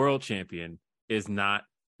that the world champion is not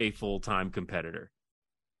a full-time competitor.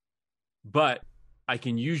 But I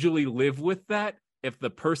can usually live with that if the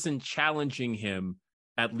person challenging him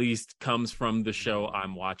at least comes from the show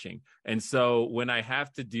I'm watching. And so when I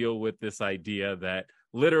have to deal with this idea that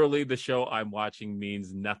literally the show I'm watching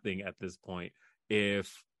means nothing at this point,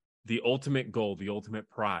 if the ultimate goal, the ultimate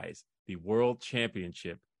prize, the world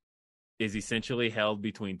championship, is essentially held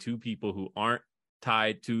between two people who aren't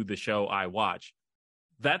tied to the show I watch,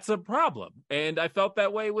 that's a problem. And I felt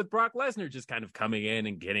that way with Brock Lesnar just kind of coming in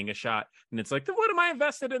and getting a shot. And it's like, then what am I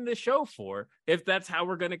invested in this show for if that's how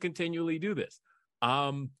we're going to continually do this?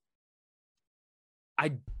 I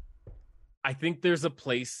think there's a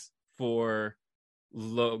place for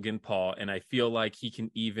Logan Paul, and I feel like he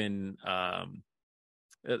can even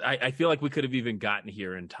I feel like we could have even gotten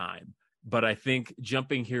here in time, but I think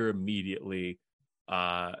jumping here immediately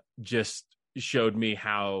just showed me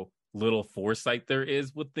how little foresight there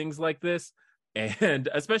is with things like this. And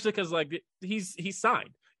especially because like he's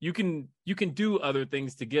signed, you can do other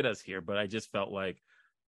things to get us here, but I just felt like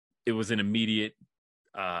it was an immediate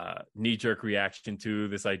knee-jerk reaction to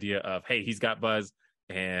this idea of, hey, he's got buzz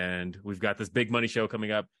and we've got this big money show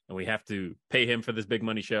coming up and we have to pay him for this big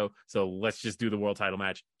money show, so let's just do the world title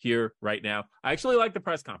match here right now. I actually liked the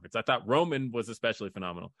press conference. I thought Roman was especially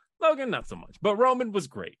phenomenal. Logan, not so much, but Roman was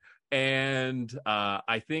great. And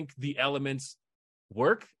I think the elements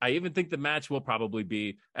work. I even think the match will probably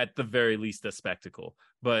be, at the very least, a spectacle.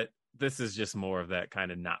 But this is just more of that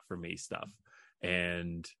kind of not for me stuff.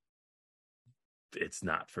 And it's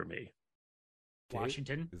not for me.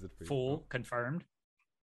 Washington, is it for you? full, confirmed.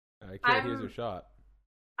 Here's your shot.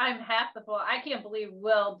 I'm half the full. I can't believe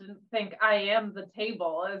Will didn't think "I am the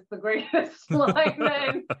table" is the greatest line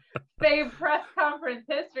in Fave press conference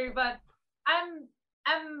history. But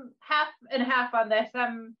I'm half and half on this.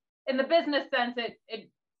 I'm in the business sense.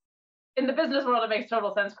 In the business world, it makes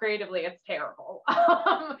total sense. Creatively, it's terrible.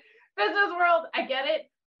 Business world, I get it.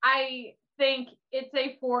 I think it's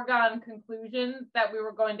a foregone conclusion that we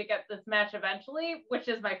were going to get this match eventually, which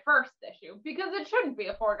is my first issue, because it shouldn't be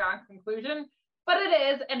a foregone conclusion, but it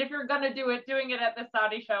is. And if you're going to do it, doing it at the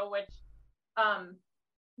Saudi show, which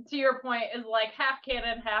to your point is like half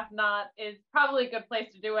canon, half not, is probably a good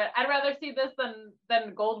place to do it. I'd rather see this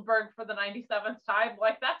than Goldberg for the 97th time,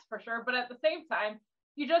 like that's for sure. But at the same time,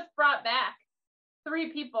 you just brought back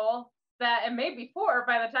 3 people that, and maybe 4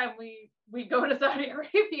 by the time we go to Saudi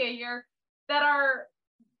Arabia here, that are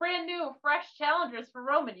brand new, fresh challengers for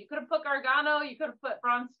Roman. You could have put Gargano, you could have put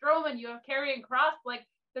Braun Strowman, you have Karrion Kross. Like,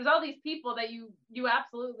 there's all these people that you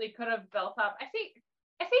absolutely could have built up. I see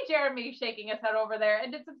Jeremy shaking his head over there,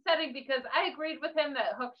 and it's upsetting because I agreed with him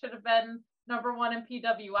that Hook should have been number 1 in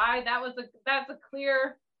PWI. That's a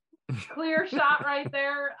clear shot right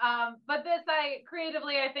there. But this,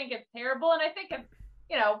 creatively, I think it's terrible, and I think it's,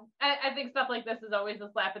 I think stuff like this is always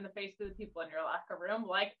a slap in the face to the people in your locker room.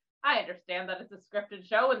 Like, I understand that it's a scripted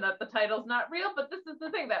show and that the title's not real, but this is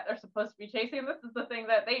the thing that they're supposed to be chasing. This is the thing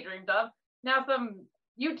that they dreamed of. Now some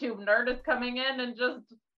YouTube nerd is coming in and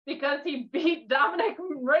just because he beat Dominic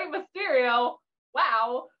Rey Mysterio,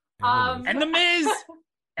 wow. And The Miz.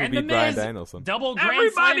 And The Bryan Miz. Danielson. Double Grand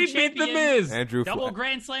Everybody Slam beat champion. The Miz. Andrew Double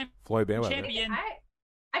Grand Slam Floyd Mayweather. champion.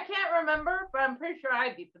 I can't remember, but I'm pretty sure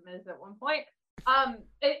I beat The Miz at one point.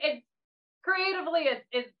 It creatively,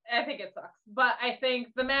 I think it sucks, but I think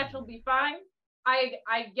the match will be fine. I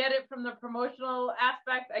get it from the promotional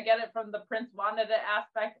aspect. I get it from the Prince wanted it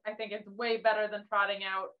aspect. I think it's way better than trotting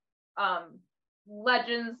out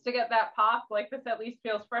legends to get that pop. Like, this at least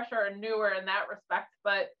feels fresher and newer in that respect.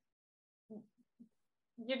 But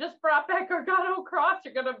you just brought back Gargano, Kross.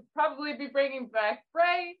 You're gonna probably be bringing back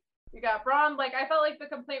Bray. You got Braun. Like, I felt like the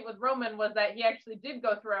complaint with Roman was that he actually did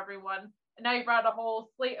go through everyone. And now you brought a whole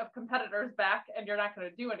slate of competitors back and you're not going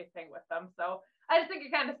to do anything with them. So I just think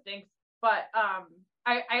it kind of stinks. But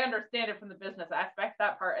I understand it from the business aspect.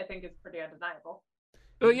 That part, I think, is pretty undeniable.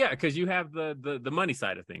 Well, yeah, because you have the money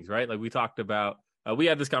side of things, right? Like we talked about, we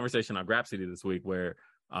had this conversation on Grapsity this week where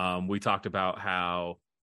we talked about how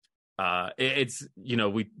it's,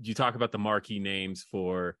 you talk about the marquee names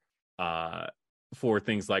for for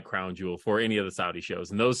things like Crown Jewel, for any of the Saudi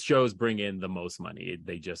shows. And those shows bring in the most money.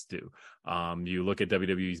 They just do. You look at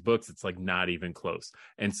WWE's books, it's like not even close.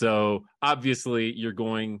 And so obviously you're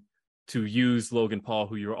going to use Logan Paul,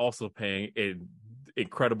 who you're also paying an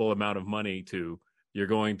incredible amount of money to. You're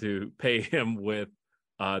going to pay him with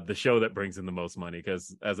the show that brings in the most money.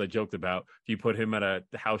 Because as I joked about, if you put him at a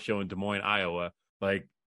house show in Des Moines, Iowa, like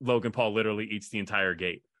Logan Paul literally eats the entire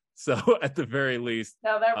gate. So at the very least,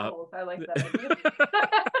 no, that rules. I like that.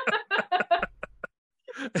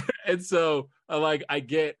 And so I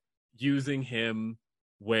get using him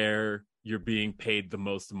where you're being paid the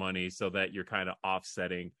most money so that you're kind of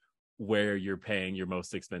offsetting where you're paying your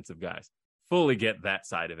most expensive guys. Fully get that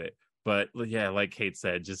side of it. But yeah, like Kate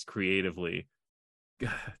said, just creatively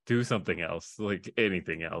do something else, like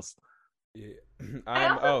anything else. Yeah.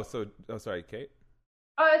 Sorry, Kate.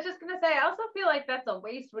 Oh, I was just gonna say, I also feel like that's a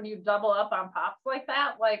waste when you double up on pops like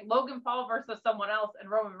that. Like Logan Paul versus someone else and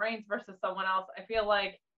Roman Reigns versus someone else. I feel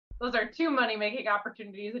like those are two money-making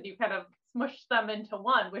opportunities, and you kind of smush them into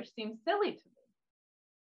one, which seems silly to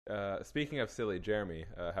me. Speaking of silly, Jeremy,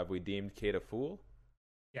 have we deemed Kate a fool?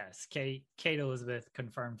 Yes, Kate Elizabeth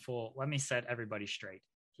confirmed fool. Let me set everybody straight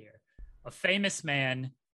here. A famous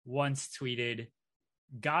man once tweeted,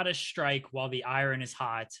 "Gotta strike while the iron is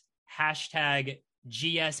hot. Hashtag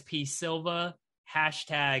GSP Silva,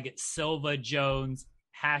 hashtag Silva Jones,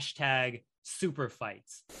 hashtag super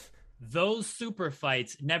fights." Those super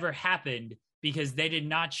fights never happened because they did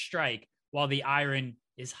not strike while the iron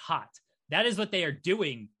is hot. That is what they are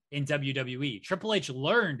doing in WWE. Triple H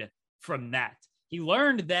learned from that. He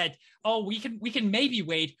learned that, we can maybe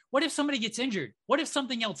wait. What if somebody gets injured? What if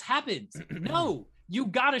something else happens? No, you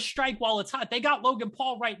got to strike while it's hot. They got Logan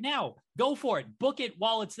Paul right now. Go for it. Book it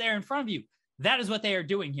while it's there in front of you. That is what they are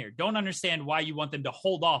doing here. Don't understand why you want them to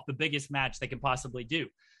hold off the biggest match they can possibly do.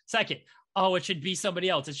 Second, it should be somebody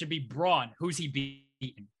else. It should be Braun. Who's he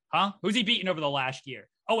beaten? Huh? Who's he beaten over the last year?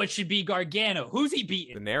 Oh, it should be Gargano. Who's he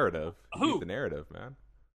beaten? The narrative. Who? The narrative, man.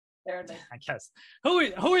 I guess. Who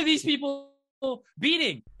are these people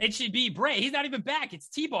beating? It should be Bray. He's not even back. It's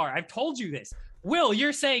T-Bar. I've told you this. Will,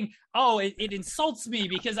 you're saying, it insults me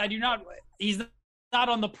because he's not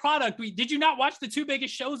on the product. Did you not watch the two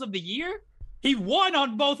biggest shows of the year? He won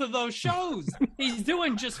on both of those shows. He's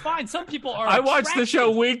doing just fine. Some people are. I watched the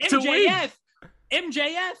show week to week.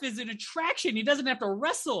 MJF is an attraction. He doesn't have to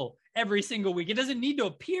wrestle every single week. He doesn't need to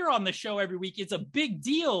appear on the show every week. It's a big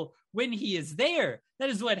deal when he is there. That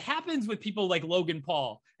is what happens with people like Logan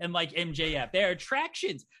Paul and like MJF. They're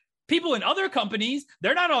attractions. People in other companies,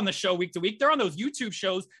 they're not on the show week to week. They're on those YouTube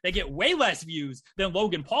shows that get way less views than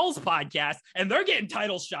Logan Paul's podcast, and they're getting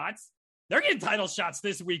title shots. They're getting title shots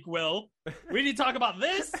this week, Will. We need to talk about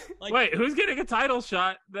this. Wait, who's getting a title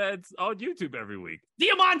shot that's on YouTube every week?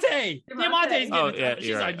 Diamante. Diamante's getting a title.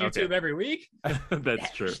 She's right. on YouTube every week.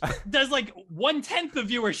 That's true. Does like 1/10 the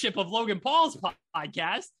viewership of Logan Paul's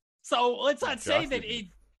podcast. So let's not say that it.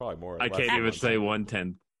 Probably more. I can't even say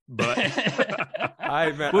 1/10. But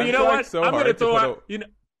well, you know what? So I'm going to throw out.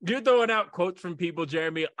 You're throwing out quotes from people,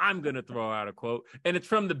 Jeremy. I'm going to throw out a quote. And it's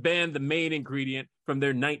from the band The Main Ingredient from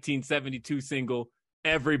their 1972 single,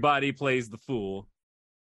 Everybody Plays the Fool.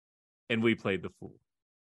 And we played the fool.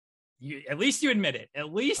 At least you admit it.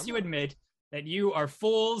 At least you admit that you are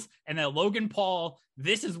fools and that Logan Paul,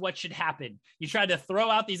 this is what should happen. You tried to throw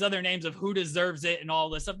out these other names of who deserves it and all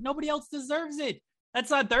this stuff. Nobody else deserves it. That's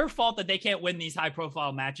not their fault that they can't win these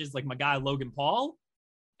high-profile matches like my guy Logan Paul.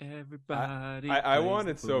 Everybody. I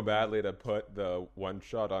wanted so badly to put the one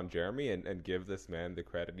shot on Jeremy and give this man the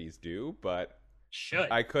credit he's due, but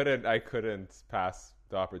I couldn't pass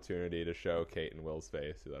the opportunity to show Kate and Will's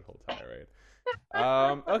face through that whole tirade.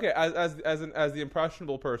 Okay, as the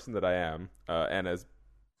impressionable person that I am, and as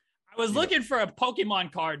I was looking for a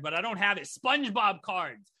Pokemon card, but I don't have it. SpongeBob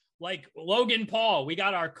cards, like Logan Paul. We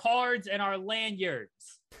got our cards and our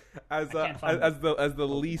lanyards. As the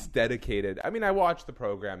least dedicated, I mean, I watch the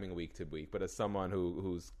programming week to week, but as someone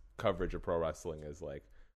whose coverage of pro wrestling is like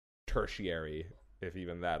tertiary, if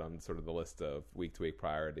even that, on sort of the list of week to week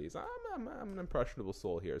priorities, I'm an impressionable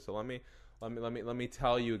soul here. So let me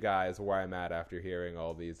tell you guys where I'm at after hearing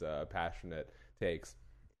all these passionate takes.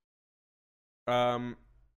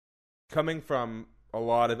 Coming from a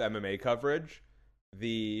lot of MMA coverage,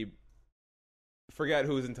 forget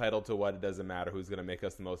who's entitled to what, it doesn't matter who's going to make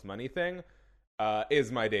us the most money thing,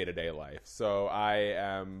 is my day-to-day life. So I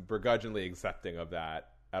am begrudgingly accepting of that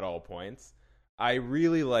at all points. I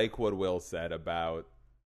really like what Will said about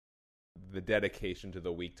the dedication to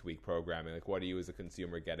the week-to-week programming. Like, what are you as a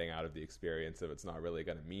consumer getting out of the experience if it's not really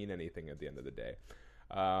going to mean anything at the end of the day?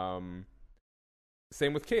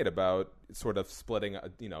 same with Kate about sort of splitting,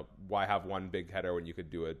 why have one big header when you could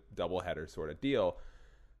do a double header sort of deal.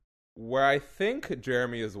 Where I think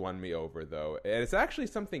Jeremy has won me over, though, and it's actually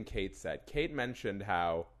something Kate said. Kate mentioned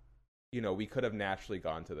how, we could have naturally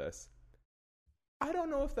gone to this. I don't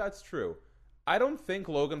know if that's true. I don't think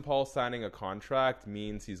Logan Paul signing a contract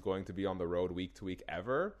means he's going to be on the road week to week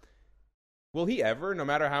ever. Will he ever, no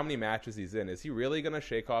matter how many matches he's in, is he really going to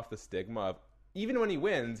shake off the stigma of, even when he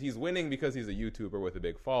wins, he's winning because he's a YouTuber with a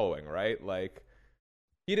big following, right? Like,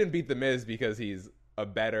 he didn't beat The Miz because he's a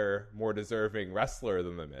better, more deserving wrestler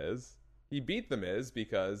than The Miz. He beat The Miz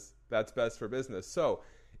because that's best for business. So,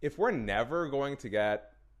 if we're never going to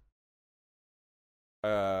get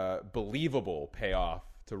a believable payoff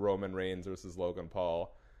to Roman Reigns versus Logan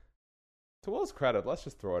Paul, to Will's credit, let's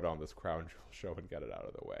just throw it on this Crown Jewel show and get it out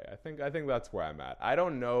of the way. I think that's where I'm at. I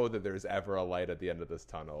don't know that there's ever a light at the end of this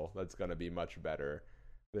tunnel that's going to be much better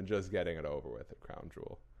than just getting it over with at Crown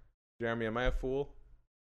Jewel. Jeremy, am I a fool?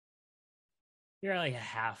 You're like a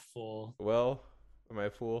half fool. Will, am I a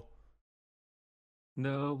fool?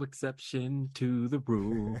 No exception to the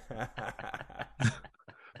rule.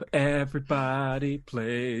 Everybody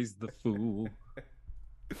plays the fool.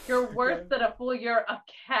 You're worse than a fool. You're a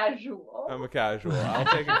casual. I'm a casual. I'll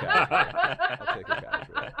take a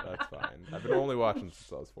casual. That's fine. I've been only watching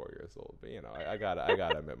since I was 4 years old, but I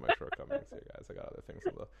gotta admit my shortcomings here, guys. I got other things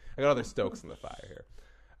I got other stokes in the fire here.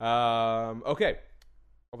 Okay.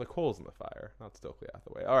 Well, the coal's in the fire, not Stokely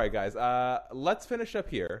Hathaway. All right, guys. Let's finish up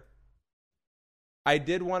here. I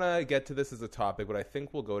did want to get to this as a topic, but I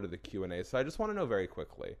think we'll go to the Q&A. So I just want to know very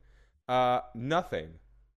quickly. Nothing.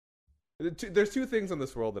 There's two things in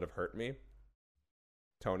this world that have hurt me.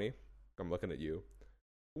 Tony, I'm looking at you.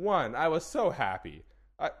 One, I was so happy.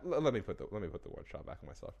 Let me put the one shot back on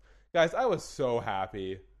myself, guys. I was so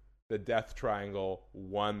happy the Death Triangle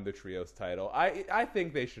won the trios title. I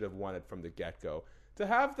think they should have won it from the get-go. To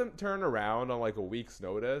have them turn around on like a week's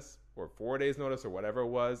notice or 4 days notice or whatever it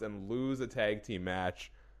was and lose a tag team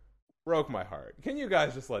match broke my heart. Can you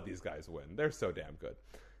guys just let these guys win? They're so damn good.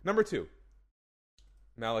 Number two,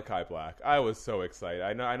 Malachi Black. I was so excited.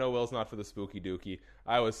 I know Will's not for the spooky dookie.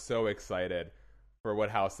 I was so excited for what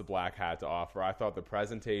House of Black had to offer. I thought the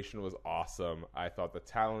presentation was awesome. I thought the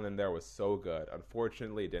talent in there was so good.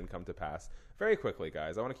 Unfortunately, it didn't come to pass. Very quickly,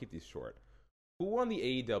 guys, I want to keep these short. Who on the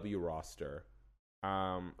AEW roster,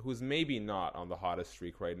 who's maybe not on the hottest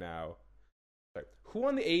streak right now, who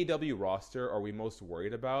on the AEW roster are we most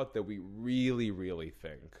worried about that we really, really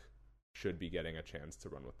think should be getting a chance to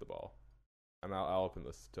run with the ball? And I'll open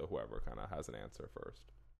this to whoever kind of has an answer first.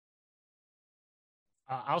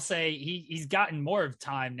 I'll say he's gotten more of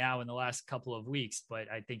time now in the last couple of weeks,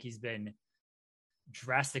 but I think he's been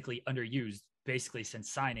drastically underused basically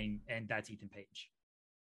since signing, and that's Ethan Page.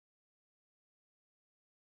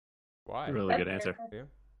 Why? Really good answer. Yeah.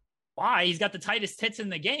 Why? He's got the tightest tits in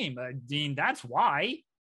the game, Dean. That's why.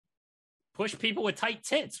 Push people with tight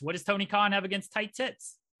tits. What does Tony Khan have against tight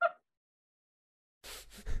tits?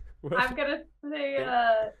 I'm gonna say.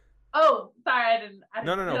 Oh, sorry, I didn't.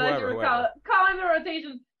 No. Realize you were calling the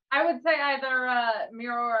rotation. I would say either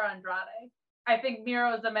Miro or Andrade. I think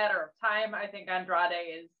Miro is a matter of time. I think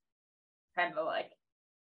Andrade is kind of like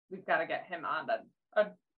we've got to get him on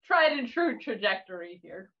a tried and true trajectory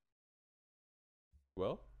here.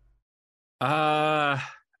 Well, I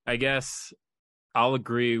guess I'll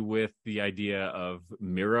agree with the idea of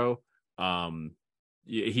Miro.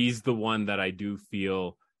 He's the one that I do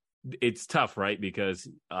feel it's tough, right? Because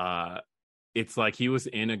it's like he was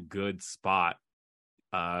in a good spot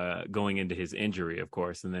going into his injury, of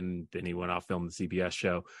course, and then he went off film the CBS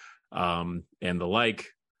show and the like,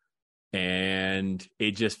 and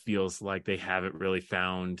it just feels like they haven't really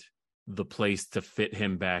found the place to fit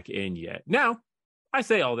him back in yet. Now, I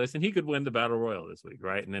say all this, and he could win the Battle Royal this week,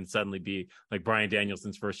 right? And then suddenly be like Bryan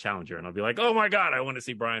Danielson's first challenger, and I'll be like, oh my God, I want to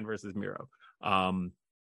see Bryan versus Miro.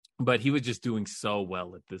 But he was just doing so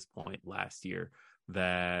well at this point last year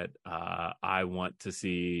that I want to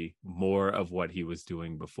see more of what he was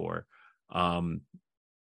doing before.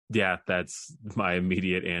 Yeah, that's my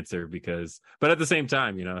immediate answer but at the same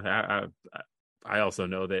time, I also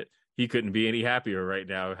know that he couldn't be any happier right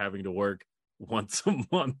now having to work once a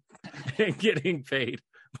month and getting paid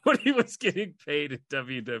what he was getting paid at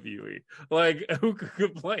WWE. Like, who could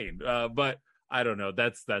complain? But I don't know.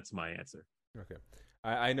 That's my answer. Okay.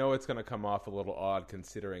 I know it's going to come off a little odd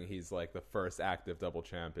considering he's like the first active double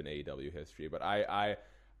champ in AEW history, but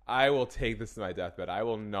I will take this to my deathbed. I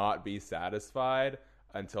will not be satisfied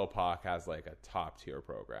until Pac has like a top tier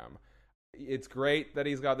program. It's great that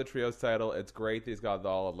he's got the trios title. It's great that he's got the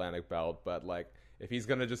All Atlantic belt, but like if he's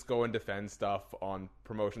gonna just go and defend stuff on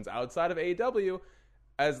promotions outside of AEW,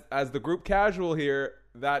 as the group casual here,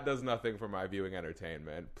 that does nothing for my viewing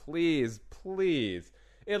entertainment. Please.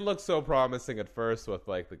 It looked so promising at first with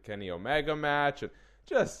like the Kenny Omega match, and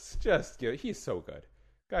just give. He's so good,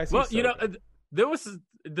 guys. Well, so good. there was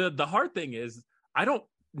the hard thing is I don't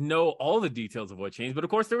know all the details of what changed, but of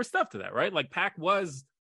course there was stuff to that, right? Like Pac was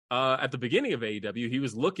at the beginning of AEW, he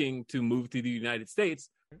was looking to move to the United States,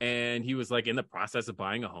 and he was like in the process of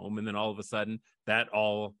buying a home, and then all of a sudden that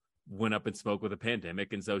all went up in smoke with a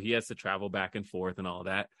pandemic, and so he has to travel back and forth and all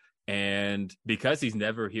that. And because he's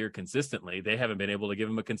never here consistently, they haven't been able to give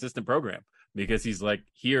him a consistent program, because he's like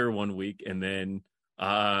here 1 week and then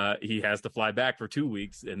he has to fly back for 2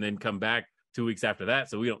 weeks and then come back 2 weeks after that.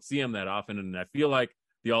 So we don't see him that often. And I feel like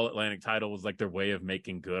the All Atlantic title was like their way of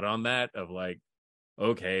making good on that, of like,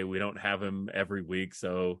 okay, we don't have him every week,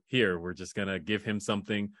 so here, we're just going to give him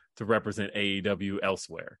something to represent AEW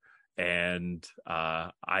elsewhere. And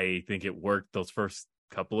I think it worked those first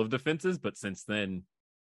couple of defenses, but since then,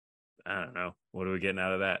 I don't know. What are we getting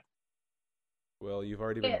out of that? Well, you've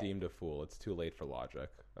already been deemed a fool. It's too late for logic,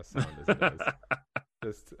 as sound as it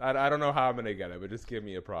is. I don't know how I'm going to get it, but just give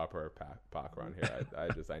me a proper Pac run here.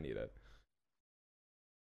 I need it.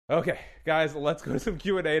 Okay, guys, let's go to some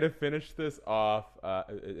Q&A to finish this off.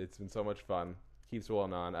 It's been so much fun. Keeps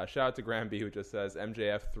rolling on. Shout out to Graham B, who just says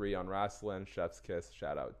MJF3 on wrestling. Chef's kiss.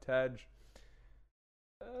 Shout out Tej.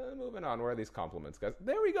 Moving on. Where are these compliments, guys?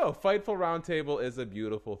 There we go. Fightful Roundtable is a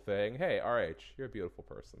beautiful thing. Hey, RH, you're a beautiful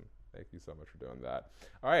person. Thank you so much for doing that.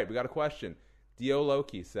 All right, we got a question. Dio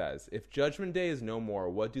Loki says, if Judgment Day is no more,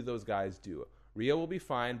 what do those guys do? Rhea will be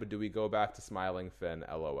fine, but do we go back to smiling Finn?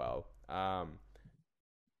 LOL.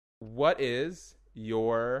 What is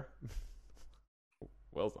your...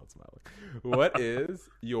 Will's not smiling. What is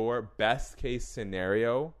your best case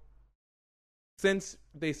scenario? Since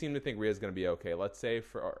they seem to think Rhea's going to be okay, let's say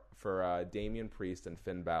for Damian Priest and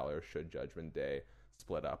Finn Balor, should Judgment Day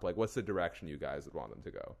split up, like what's the direction you guys would want them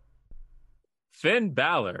to go? Finn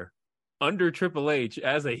Balor under Triple H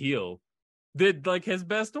as a heel did like his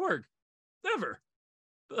best work ever.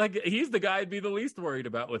 Like he's the guy I'd be the least worried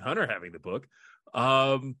about with Hunter having the book.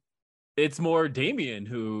 It's more Damian,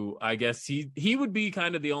 who I guess he would be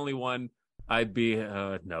kind of the only one I'd be,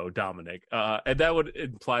 no, Dominic. And that would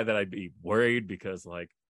imply that I'd be worried because, like,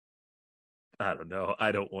 I don't know.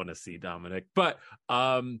 I don't want to see Dominic. But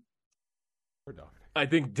I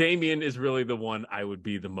think Damian is really the one I would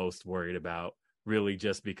be the most worried about, really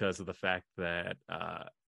just because of the fact that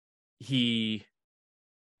he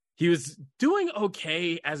was doing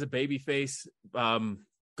okay as a babyface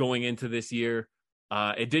going into this year.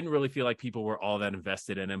 It didn't really feel like people were all that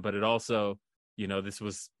invested in him, but it also... this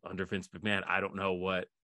was under Vince McMahon. I don't know what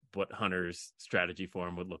Hunter's strategy for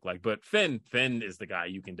him would look like. But Finn is the guy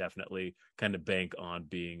you can definitely kind of bank on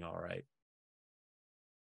being all right.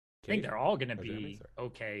 I think they're all going to be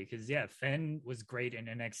okay. Because, Finn was great in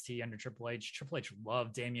NXT under Triple H. Triple H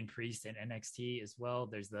loved Damian Priest in NXT as well.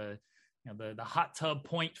 There's the hot tub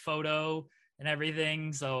point photo and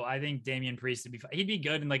everything. So I think Damian Priest would be fine. He'd be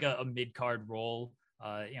good in like a mid-card role,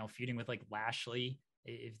 feuding with like Lashley.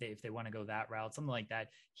 If they want to go that route, something like that,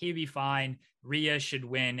 he'd be fine. Rhea should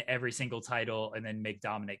win every single title and then make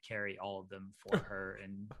Dominic carry all of them for her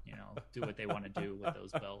and, do what they want to do with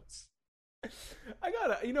those belts. I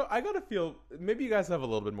gotta feel, maybe you guys have a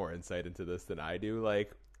little bit more insight into this than I do.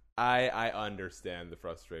 Like, I understand the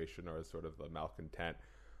frustration or sort of the malcontent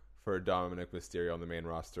for Dominic Mysterio on the main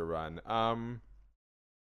roster run.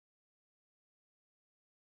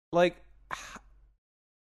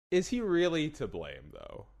 Is he really to blame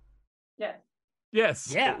though?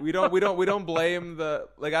 Yes. Yeah. We don't blame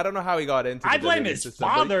I don't know how he got into. I blame his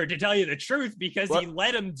father, to tell you the truth, because he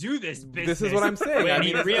let him do this business. This is what I'm saying. When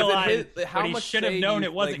he realized how he should have known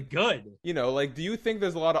it wasn't good. Do you think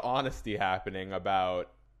there's a lot of honesty happening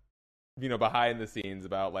about, behind the scenes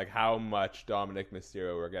about like how much Dominic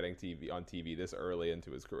Mysterio we're getting on TV this early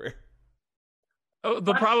into his career? Oh,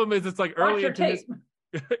 the problem is it's like early into his.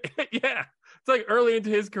 Yeah, it's like early into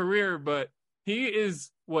his career, but he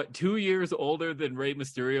is 2 years older than Rey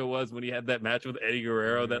Mysterio was when he had that match with Eddie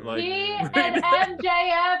Guerrero. That like he and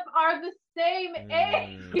MJF are the same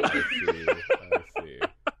age. I see.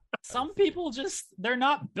 Some people they're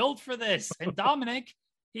not built for this. And Dominic,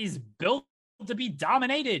 he's built to be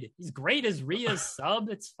dominated. He's great as Rhea's sub.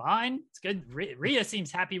 It's fine. It's good. Rhea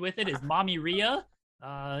seems happy with it. His mommy Rhea,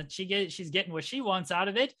 she's getting what she wants out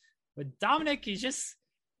of it. But Dominic, he's just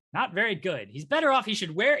not very good. He's better off. He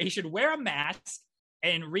should wear a mask,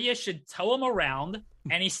 and Rhea should tow him around,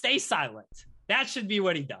 and he stays silent. That should be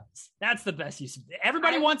what he does. That's the best use.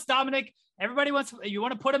 Everybody wants Dominic You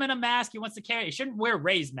want to put him in a mask. He wants to carry. He shouldn't wear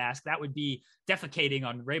Rey's mask. That would be defecating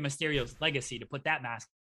on Rey Mysterio's legacy to put that mask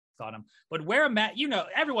on him. But wear a mask.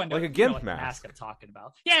 Everyone knows like a gimp what mask I'm talking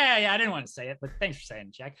about. Yeah. I didn't want to say it, but thanks for saying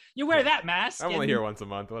it, Jack. You wear that mask. I'm only here once a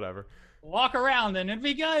month. Whatever. Walk around and it'd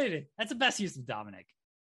be good. That's the best use of Dominic.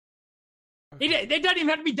 They doesn't even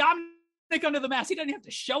have to be Dominic under the mask. He doesn't even have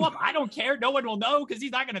to show up. I don't care. No one will know because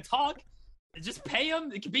he's not going to talk. Just pay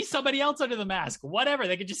him. It could be somebody else under the mask. Whatever.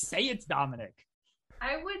 They could just say it's Dominic.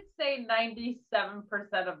 I would say 97%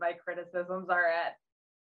 of my criticisms are at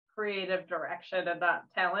creative direction and not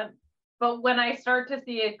talent. But when I start to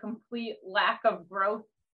see a complete lack of growth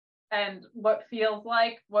and what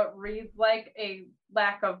reads like a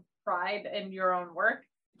lack of pride in your own work,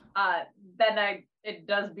 then it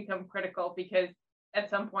does become critical, because at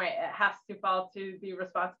some point it has to fall to the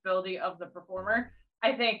responsibility of the performer.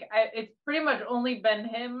 I think it's pretty much only been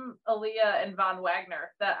him, Aaliyah, and Von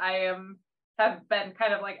Wagner that I have been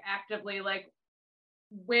kind of like actively like,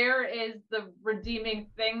 where is the redeeming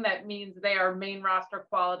thing that means they are main roster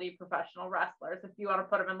quality professional wrestlers? If you want to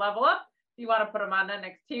put them in Level Up, if you want to put them on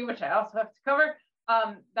NXT, which I also have to cover,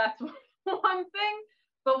 that's one thing.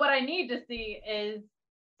 But what I need to see is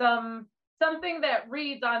something that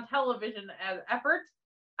reads on television as effort.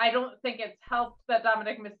 I don't think it's helped that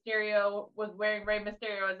Dominic Mysterio was wearing Rey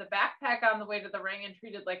Mysterio as a backpack on the way to the ring and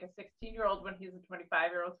treated like a 16-year-old when he's a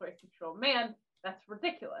 25-year-old, 26-year-old man. That's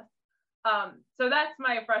ridiculous. So that's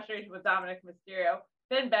my frustration with Dominic Mysterio.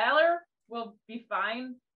 Finn Balor will be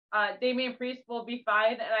fine. Damian Priest will be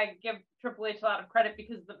fine. And I give Triple H a lot of credit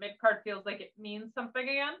because the mid-card feels like it means something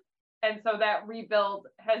again. And so that rebuild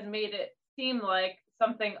has made it seem like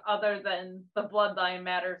something other than the bloodline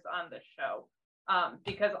matters on this show.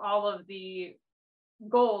 Because all of the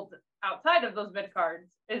gold outside of those mid-cards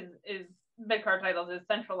is mid-card titles is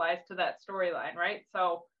centralized to that storyline, right?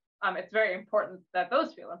 So it's very important that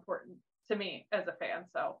those feel important to me as a fan.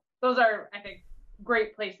 So those are, I think,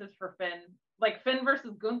 great places for Finn. Like Finn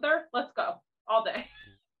versus Gunther, let's go all day.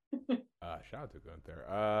 Shout out to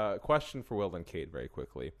Gunther. Question for Will and Kate very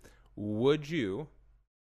quickly. Would you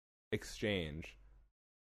exchange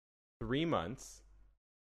 3 months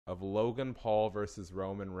of Logan Paul versus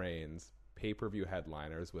Roman Reigns pay-per-view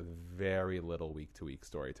headliners with very little week-to-week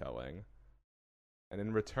storytelling, and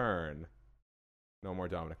in return, no more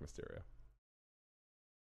Dominic Mysterio?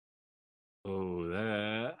 Oh,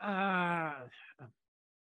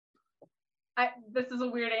 This is a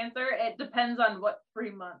weird answer. It depends on what 3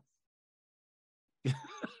 months.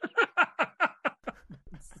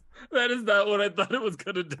 That is not what I thought it was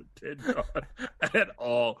going to depend on at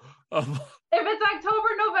all. If it's October,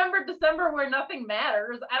 November, December, where nothing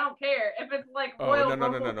matters, I don't care. If it's like Royal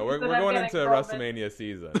Rumble, no. We're going into WrestleMania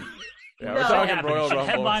season. Yeah, we're talking Royal Rumble.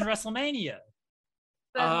 Headline WrestleMania.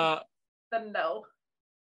 Then no.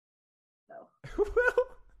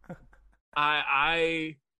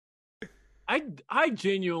 I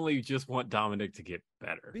genuinely just want Dominic to get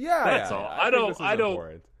better. Yeah, that's all.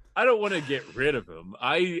 I don't want to get rid of him.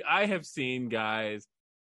 I have seen guys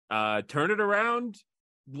turn it around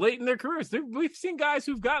late in their careers. We've seen guys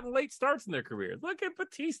who've gotten late starts in their careers. Look at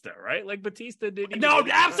Batista, right? Like Batista didn't. No,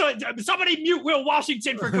 absolutely. Somebody mute Will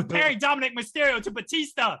Washington for comparing Dominic Mysterio to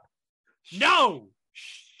Batista. No.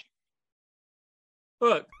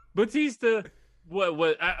 Look, Batista.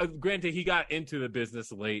 Granted, he got into the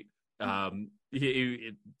business late.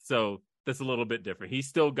 So that's a little bit different. He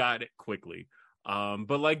still got it quickly.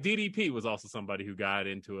 But like DDP was also somebody who got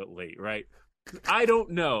into it late, right? I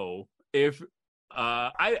don't know if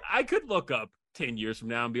I could look up 10 years from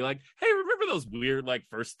now and be like, hey, remember those weird like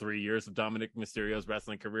first 3 years of Dominic Mysterio's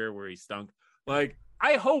wrestling career where he stunk? Like,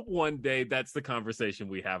 I hope one day that's the conversation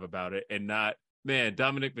we have about it, and not, man,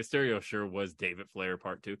 Dominic Mysterio sure was David Flair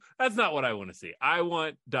part 2. That's not what I want to see. I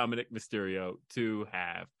want Dominic Mysterio to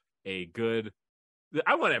have I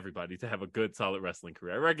want everybody to have a good, solid wrestling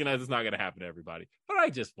career. I recognize it's not going to happen to everybody, but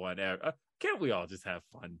I just want, can't we all just have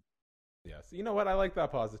fun? Yes. You know what? I like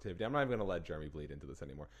that positivity. I'm not even going to let Jeremy bleed into this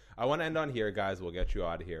anymore. I want to end on here, guys. We'll get you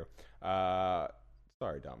out of here.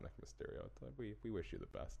 Sorry, Dominic Mysterio. We wish you the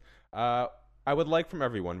best. I would like from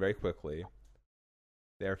everyone, very quickly,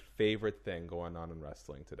 their favorite thing going on in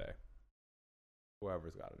wrestling today.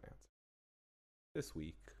 Whoever's got an answer. This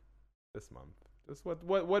week, this month. Just what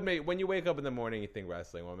when you wake up in the morning, you think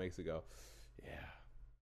wrestling, what makes it go, yeah.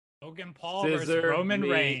 Logan Paul versus Roman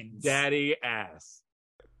Reigns. Daddy ass.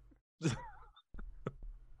 That's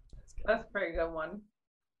a pretty good one.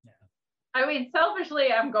 Yeah. I mean,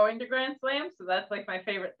 selfishly, I'm going to Grand Slam, so that's like my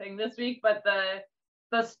favorite thing this week. But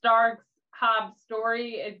the Starks Hobbs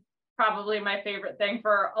story is probably my favorite thing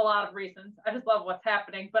for a lot of reasons. I just love what's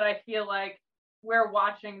happening, but I feel like we're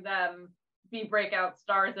watching them be breakout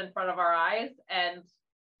stars in front of our eyes. And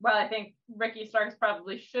while I think Ricky Starks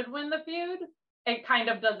probably should win the feud, it kind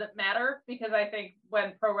of doesn't matter, because I think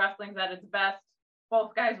when pro wrestling's at its best,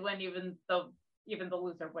 both guys win, even the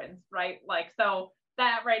loser wins, right? Like, so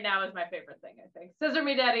that right now is my favorite thing, I think. Scissor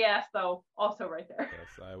me daddy ass, though, also right there.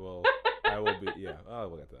 Yes, I will be, yeah,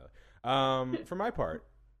 we'll get to that. For my part,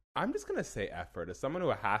 I'm just going to say effort. As someone who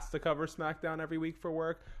has to cover SmackDown every week for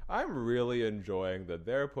work, I'm really enjoying that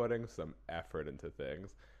they're putting some effort into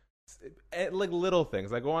things. Like little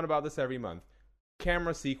things. I go on about this every month.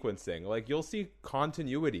 Camera sequencing. Like, you'll see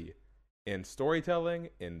continuity in storytelling,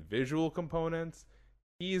 in visual components,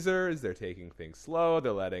 teasers. They're taking things slow.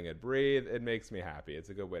 They're letting it breathe. It makes me happy. It's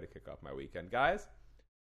a good way to kick off my weekend. Guys,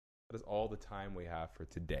 that is all the time we have for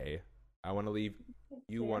today. I want to leave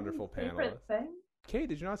you wonderful panelists. Kate,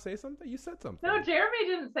 did you not say something? You said something. No, Jeremy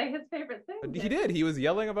didn't say his favorite thing. He did. He was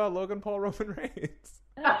yelling about Logan Paul, Roman Reigns.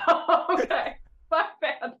 Oh, okay. My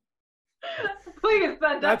bad. Please,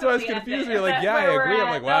 that's why it's confused me. Like, yeah, I agree. I'm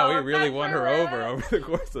like, wow, we really won her over the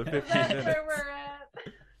course of 15 minutes. Where we're at.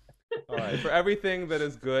 All right, for everything that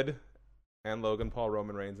is good and Logan Paul,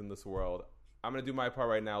 Roman Reigns in this world, I'm going to do my part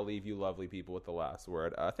right now, leave you lovely people with the last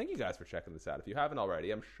word. Thank you guys for checking this out. If you haven't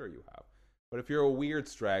already, I'm sure you have. But if you're a weird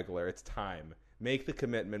straggler, it's time. Make the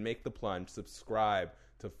commitment, make the plunge, subscribe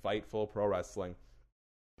to Fightful Pro Wrestling.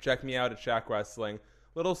 Check me out at Shaq Wrestling.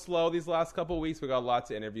 Little slow these last couple weeks. We got lots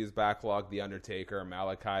of interviews backlog. The Undertaker,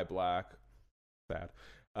 Malachi Black.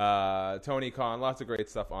 Sad. Tony Khan. Lots of great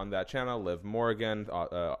stuff on that channel. Liv Morgan,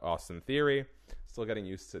 Austin Theory. Still getting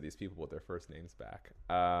used to these people with their first names back.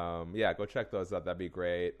 Yeah, go check those out. That'd be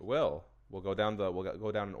great. We'll go down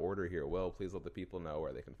in order here. Will, please let the people know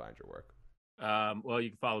where they can find your work. Well, you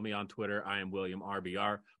can follow me on Twitter. I am William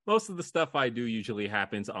RBR. Most of the stuff I do usually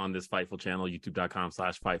happens on this Fightful channel,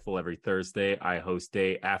 youtube.com/Fightful. Every Thursday, I host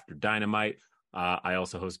Day After Dynamite. I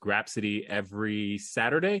also host Grapsity every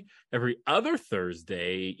Saturday. Every other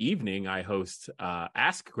Thursday evening, I host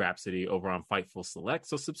Ask Grapsity over on Fightful Select.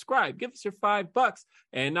 So subscribe, give us your $5.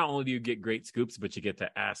 And not only do you get great scoops, but you get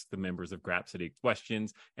to ask the members of Grapsity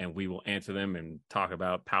questions, and we will answer them and talk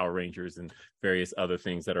about Power Rangers and various other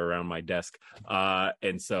things that are around my desk.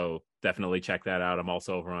 And so definitely check that out. I'm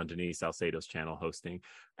also over on Denise Salcedo's channel hosting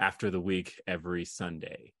After the Week every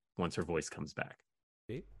Sunday once her voice comes back.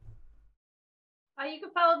 Kate? You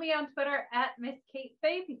can follow me on Twitter at Miss Kate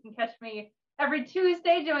Faith. You can catch me every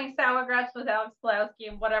Tuesday doing Sour Graps with Alex Pulowski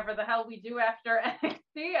and whatever the hell we do after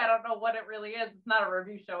NXT. I don't know what it really is. It's not a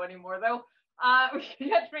review show anymore, though. You can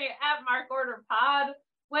catch me at Mark Order Pod.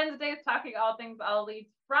 Wednesdays, talking all things All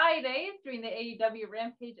Elite. Fridays, doing the AEW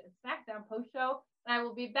Rampage and SmackDown post show. And I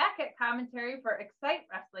will be back at commentary for Excite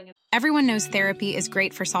Wrestling. Everyone knows therapy is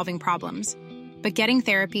great for solving problems, but getting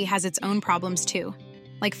therapy has its own problems too,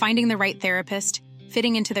 like finding the right therapist,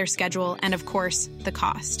 fitting into their schedule, and of course, the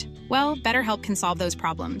cost. Well, BetterHelp can solve those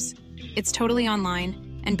problems. It's totally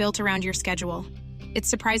online and built around your schedule. It's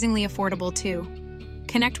surprisingly affordable too.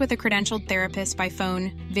 Connect with a credentialed therapist by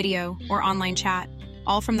phone, video, or online chat,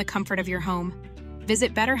 all from the comfort of your home.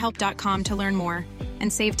 Visit BetterHelp.com to learn more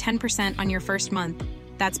and save 10% on your first month.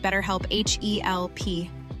 That's BetterHelp, H-E-L-P.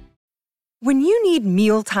 When you need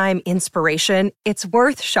mealtime inspiration, it's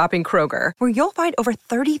worth shopping Kroger, where you'll find over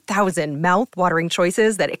 30,000 mouth-watering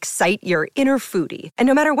choices that excite your inner foodie. And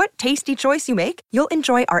no matter what tasty choice you make, you'll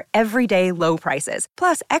enjoy our everyday low prices,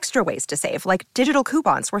 plus extra ways to save, like digital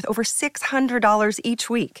coupons worth over $600 each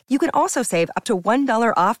week. You can also save up to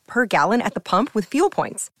 $1 off per gallon at the pump with fuel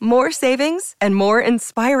points. More savings and more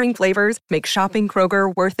inspiring flavors make shopping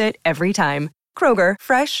Kroger worth it every time. Kroger,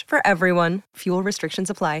 fresh for everyone. Fuel restrictions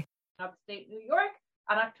apply. Upstate New York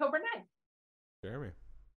on October 9th. Jeremy.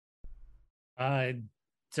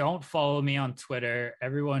 Don't follow me on Twitter.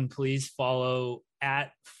 Everyone, please follow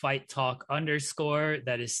at Fight Talk _.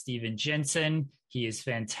 That is Steven Jensen. He is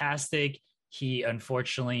fantastic. He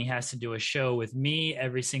unfortunately has to do a show with me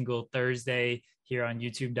every single Thursday here on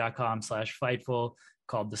youtube.com/Fightful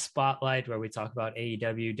called The Spotlight, where we talk about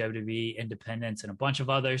AEW, WWE, independence, and a bunch of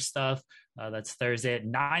other stuff. That's Thursday at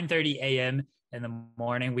 9:30 a.m. in the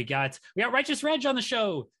morning. We got Righteous Reg on the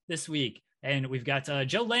show this week, and we've got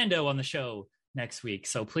Joe Lando on the show next week.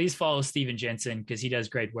 So please follow Steven Jensen because he does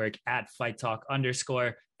great work at Fight Talk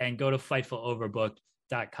 _ and go to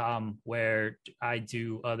FightfulOverbooked.com where I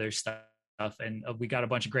do other stuff. And we got a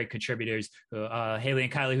bunch of great contributors, Haley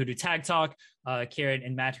and Kylie who do Tag Talk, Karen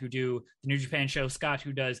and Matt who do the New Japan show, Scott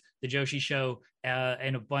who does the Joshi show,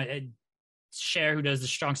 and a bunch. Cher, who does the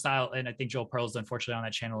Strong Style, and I think Joel Pearl's unfortunately on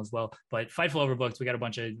that channel as well. But Fightful Overbooked, we got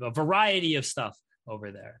a variety of stuff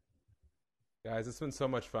over there. Guys, it's been so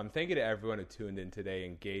much fun. Thank you to everyone who tuned in today,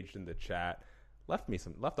 engaged in the chat,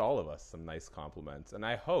 left all of us some nice compliments, and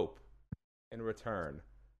I hope in return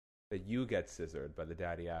that you get scissored by the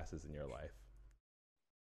daddy asses in your life.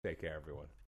 Take care, everyone.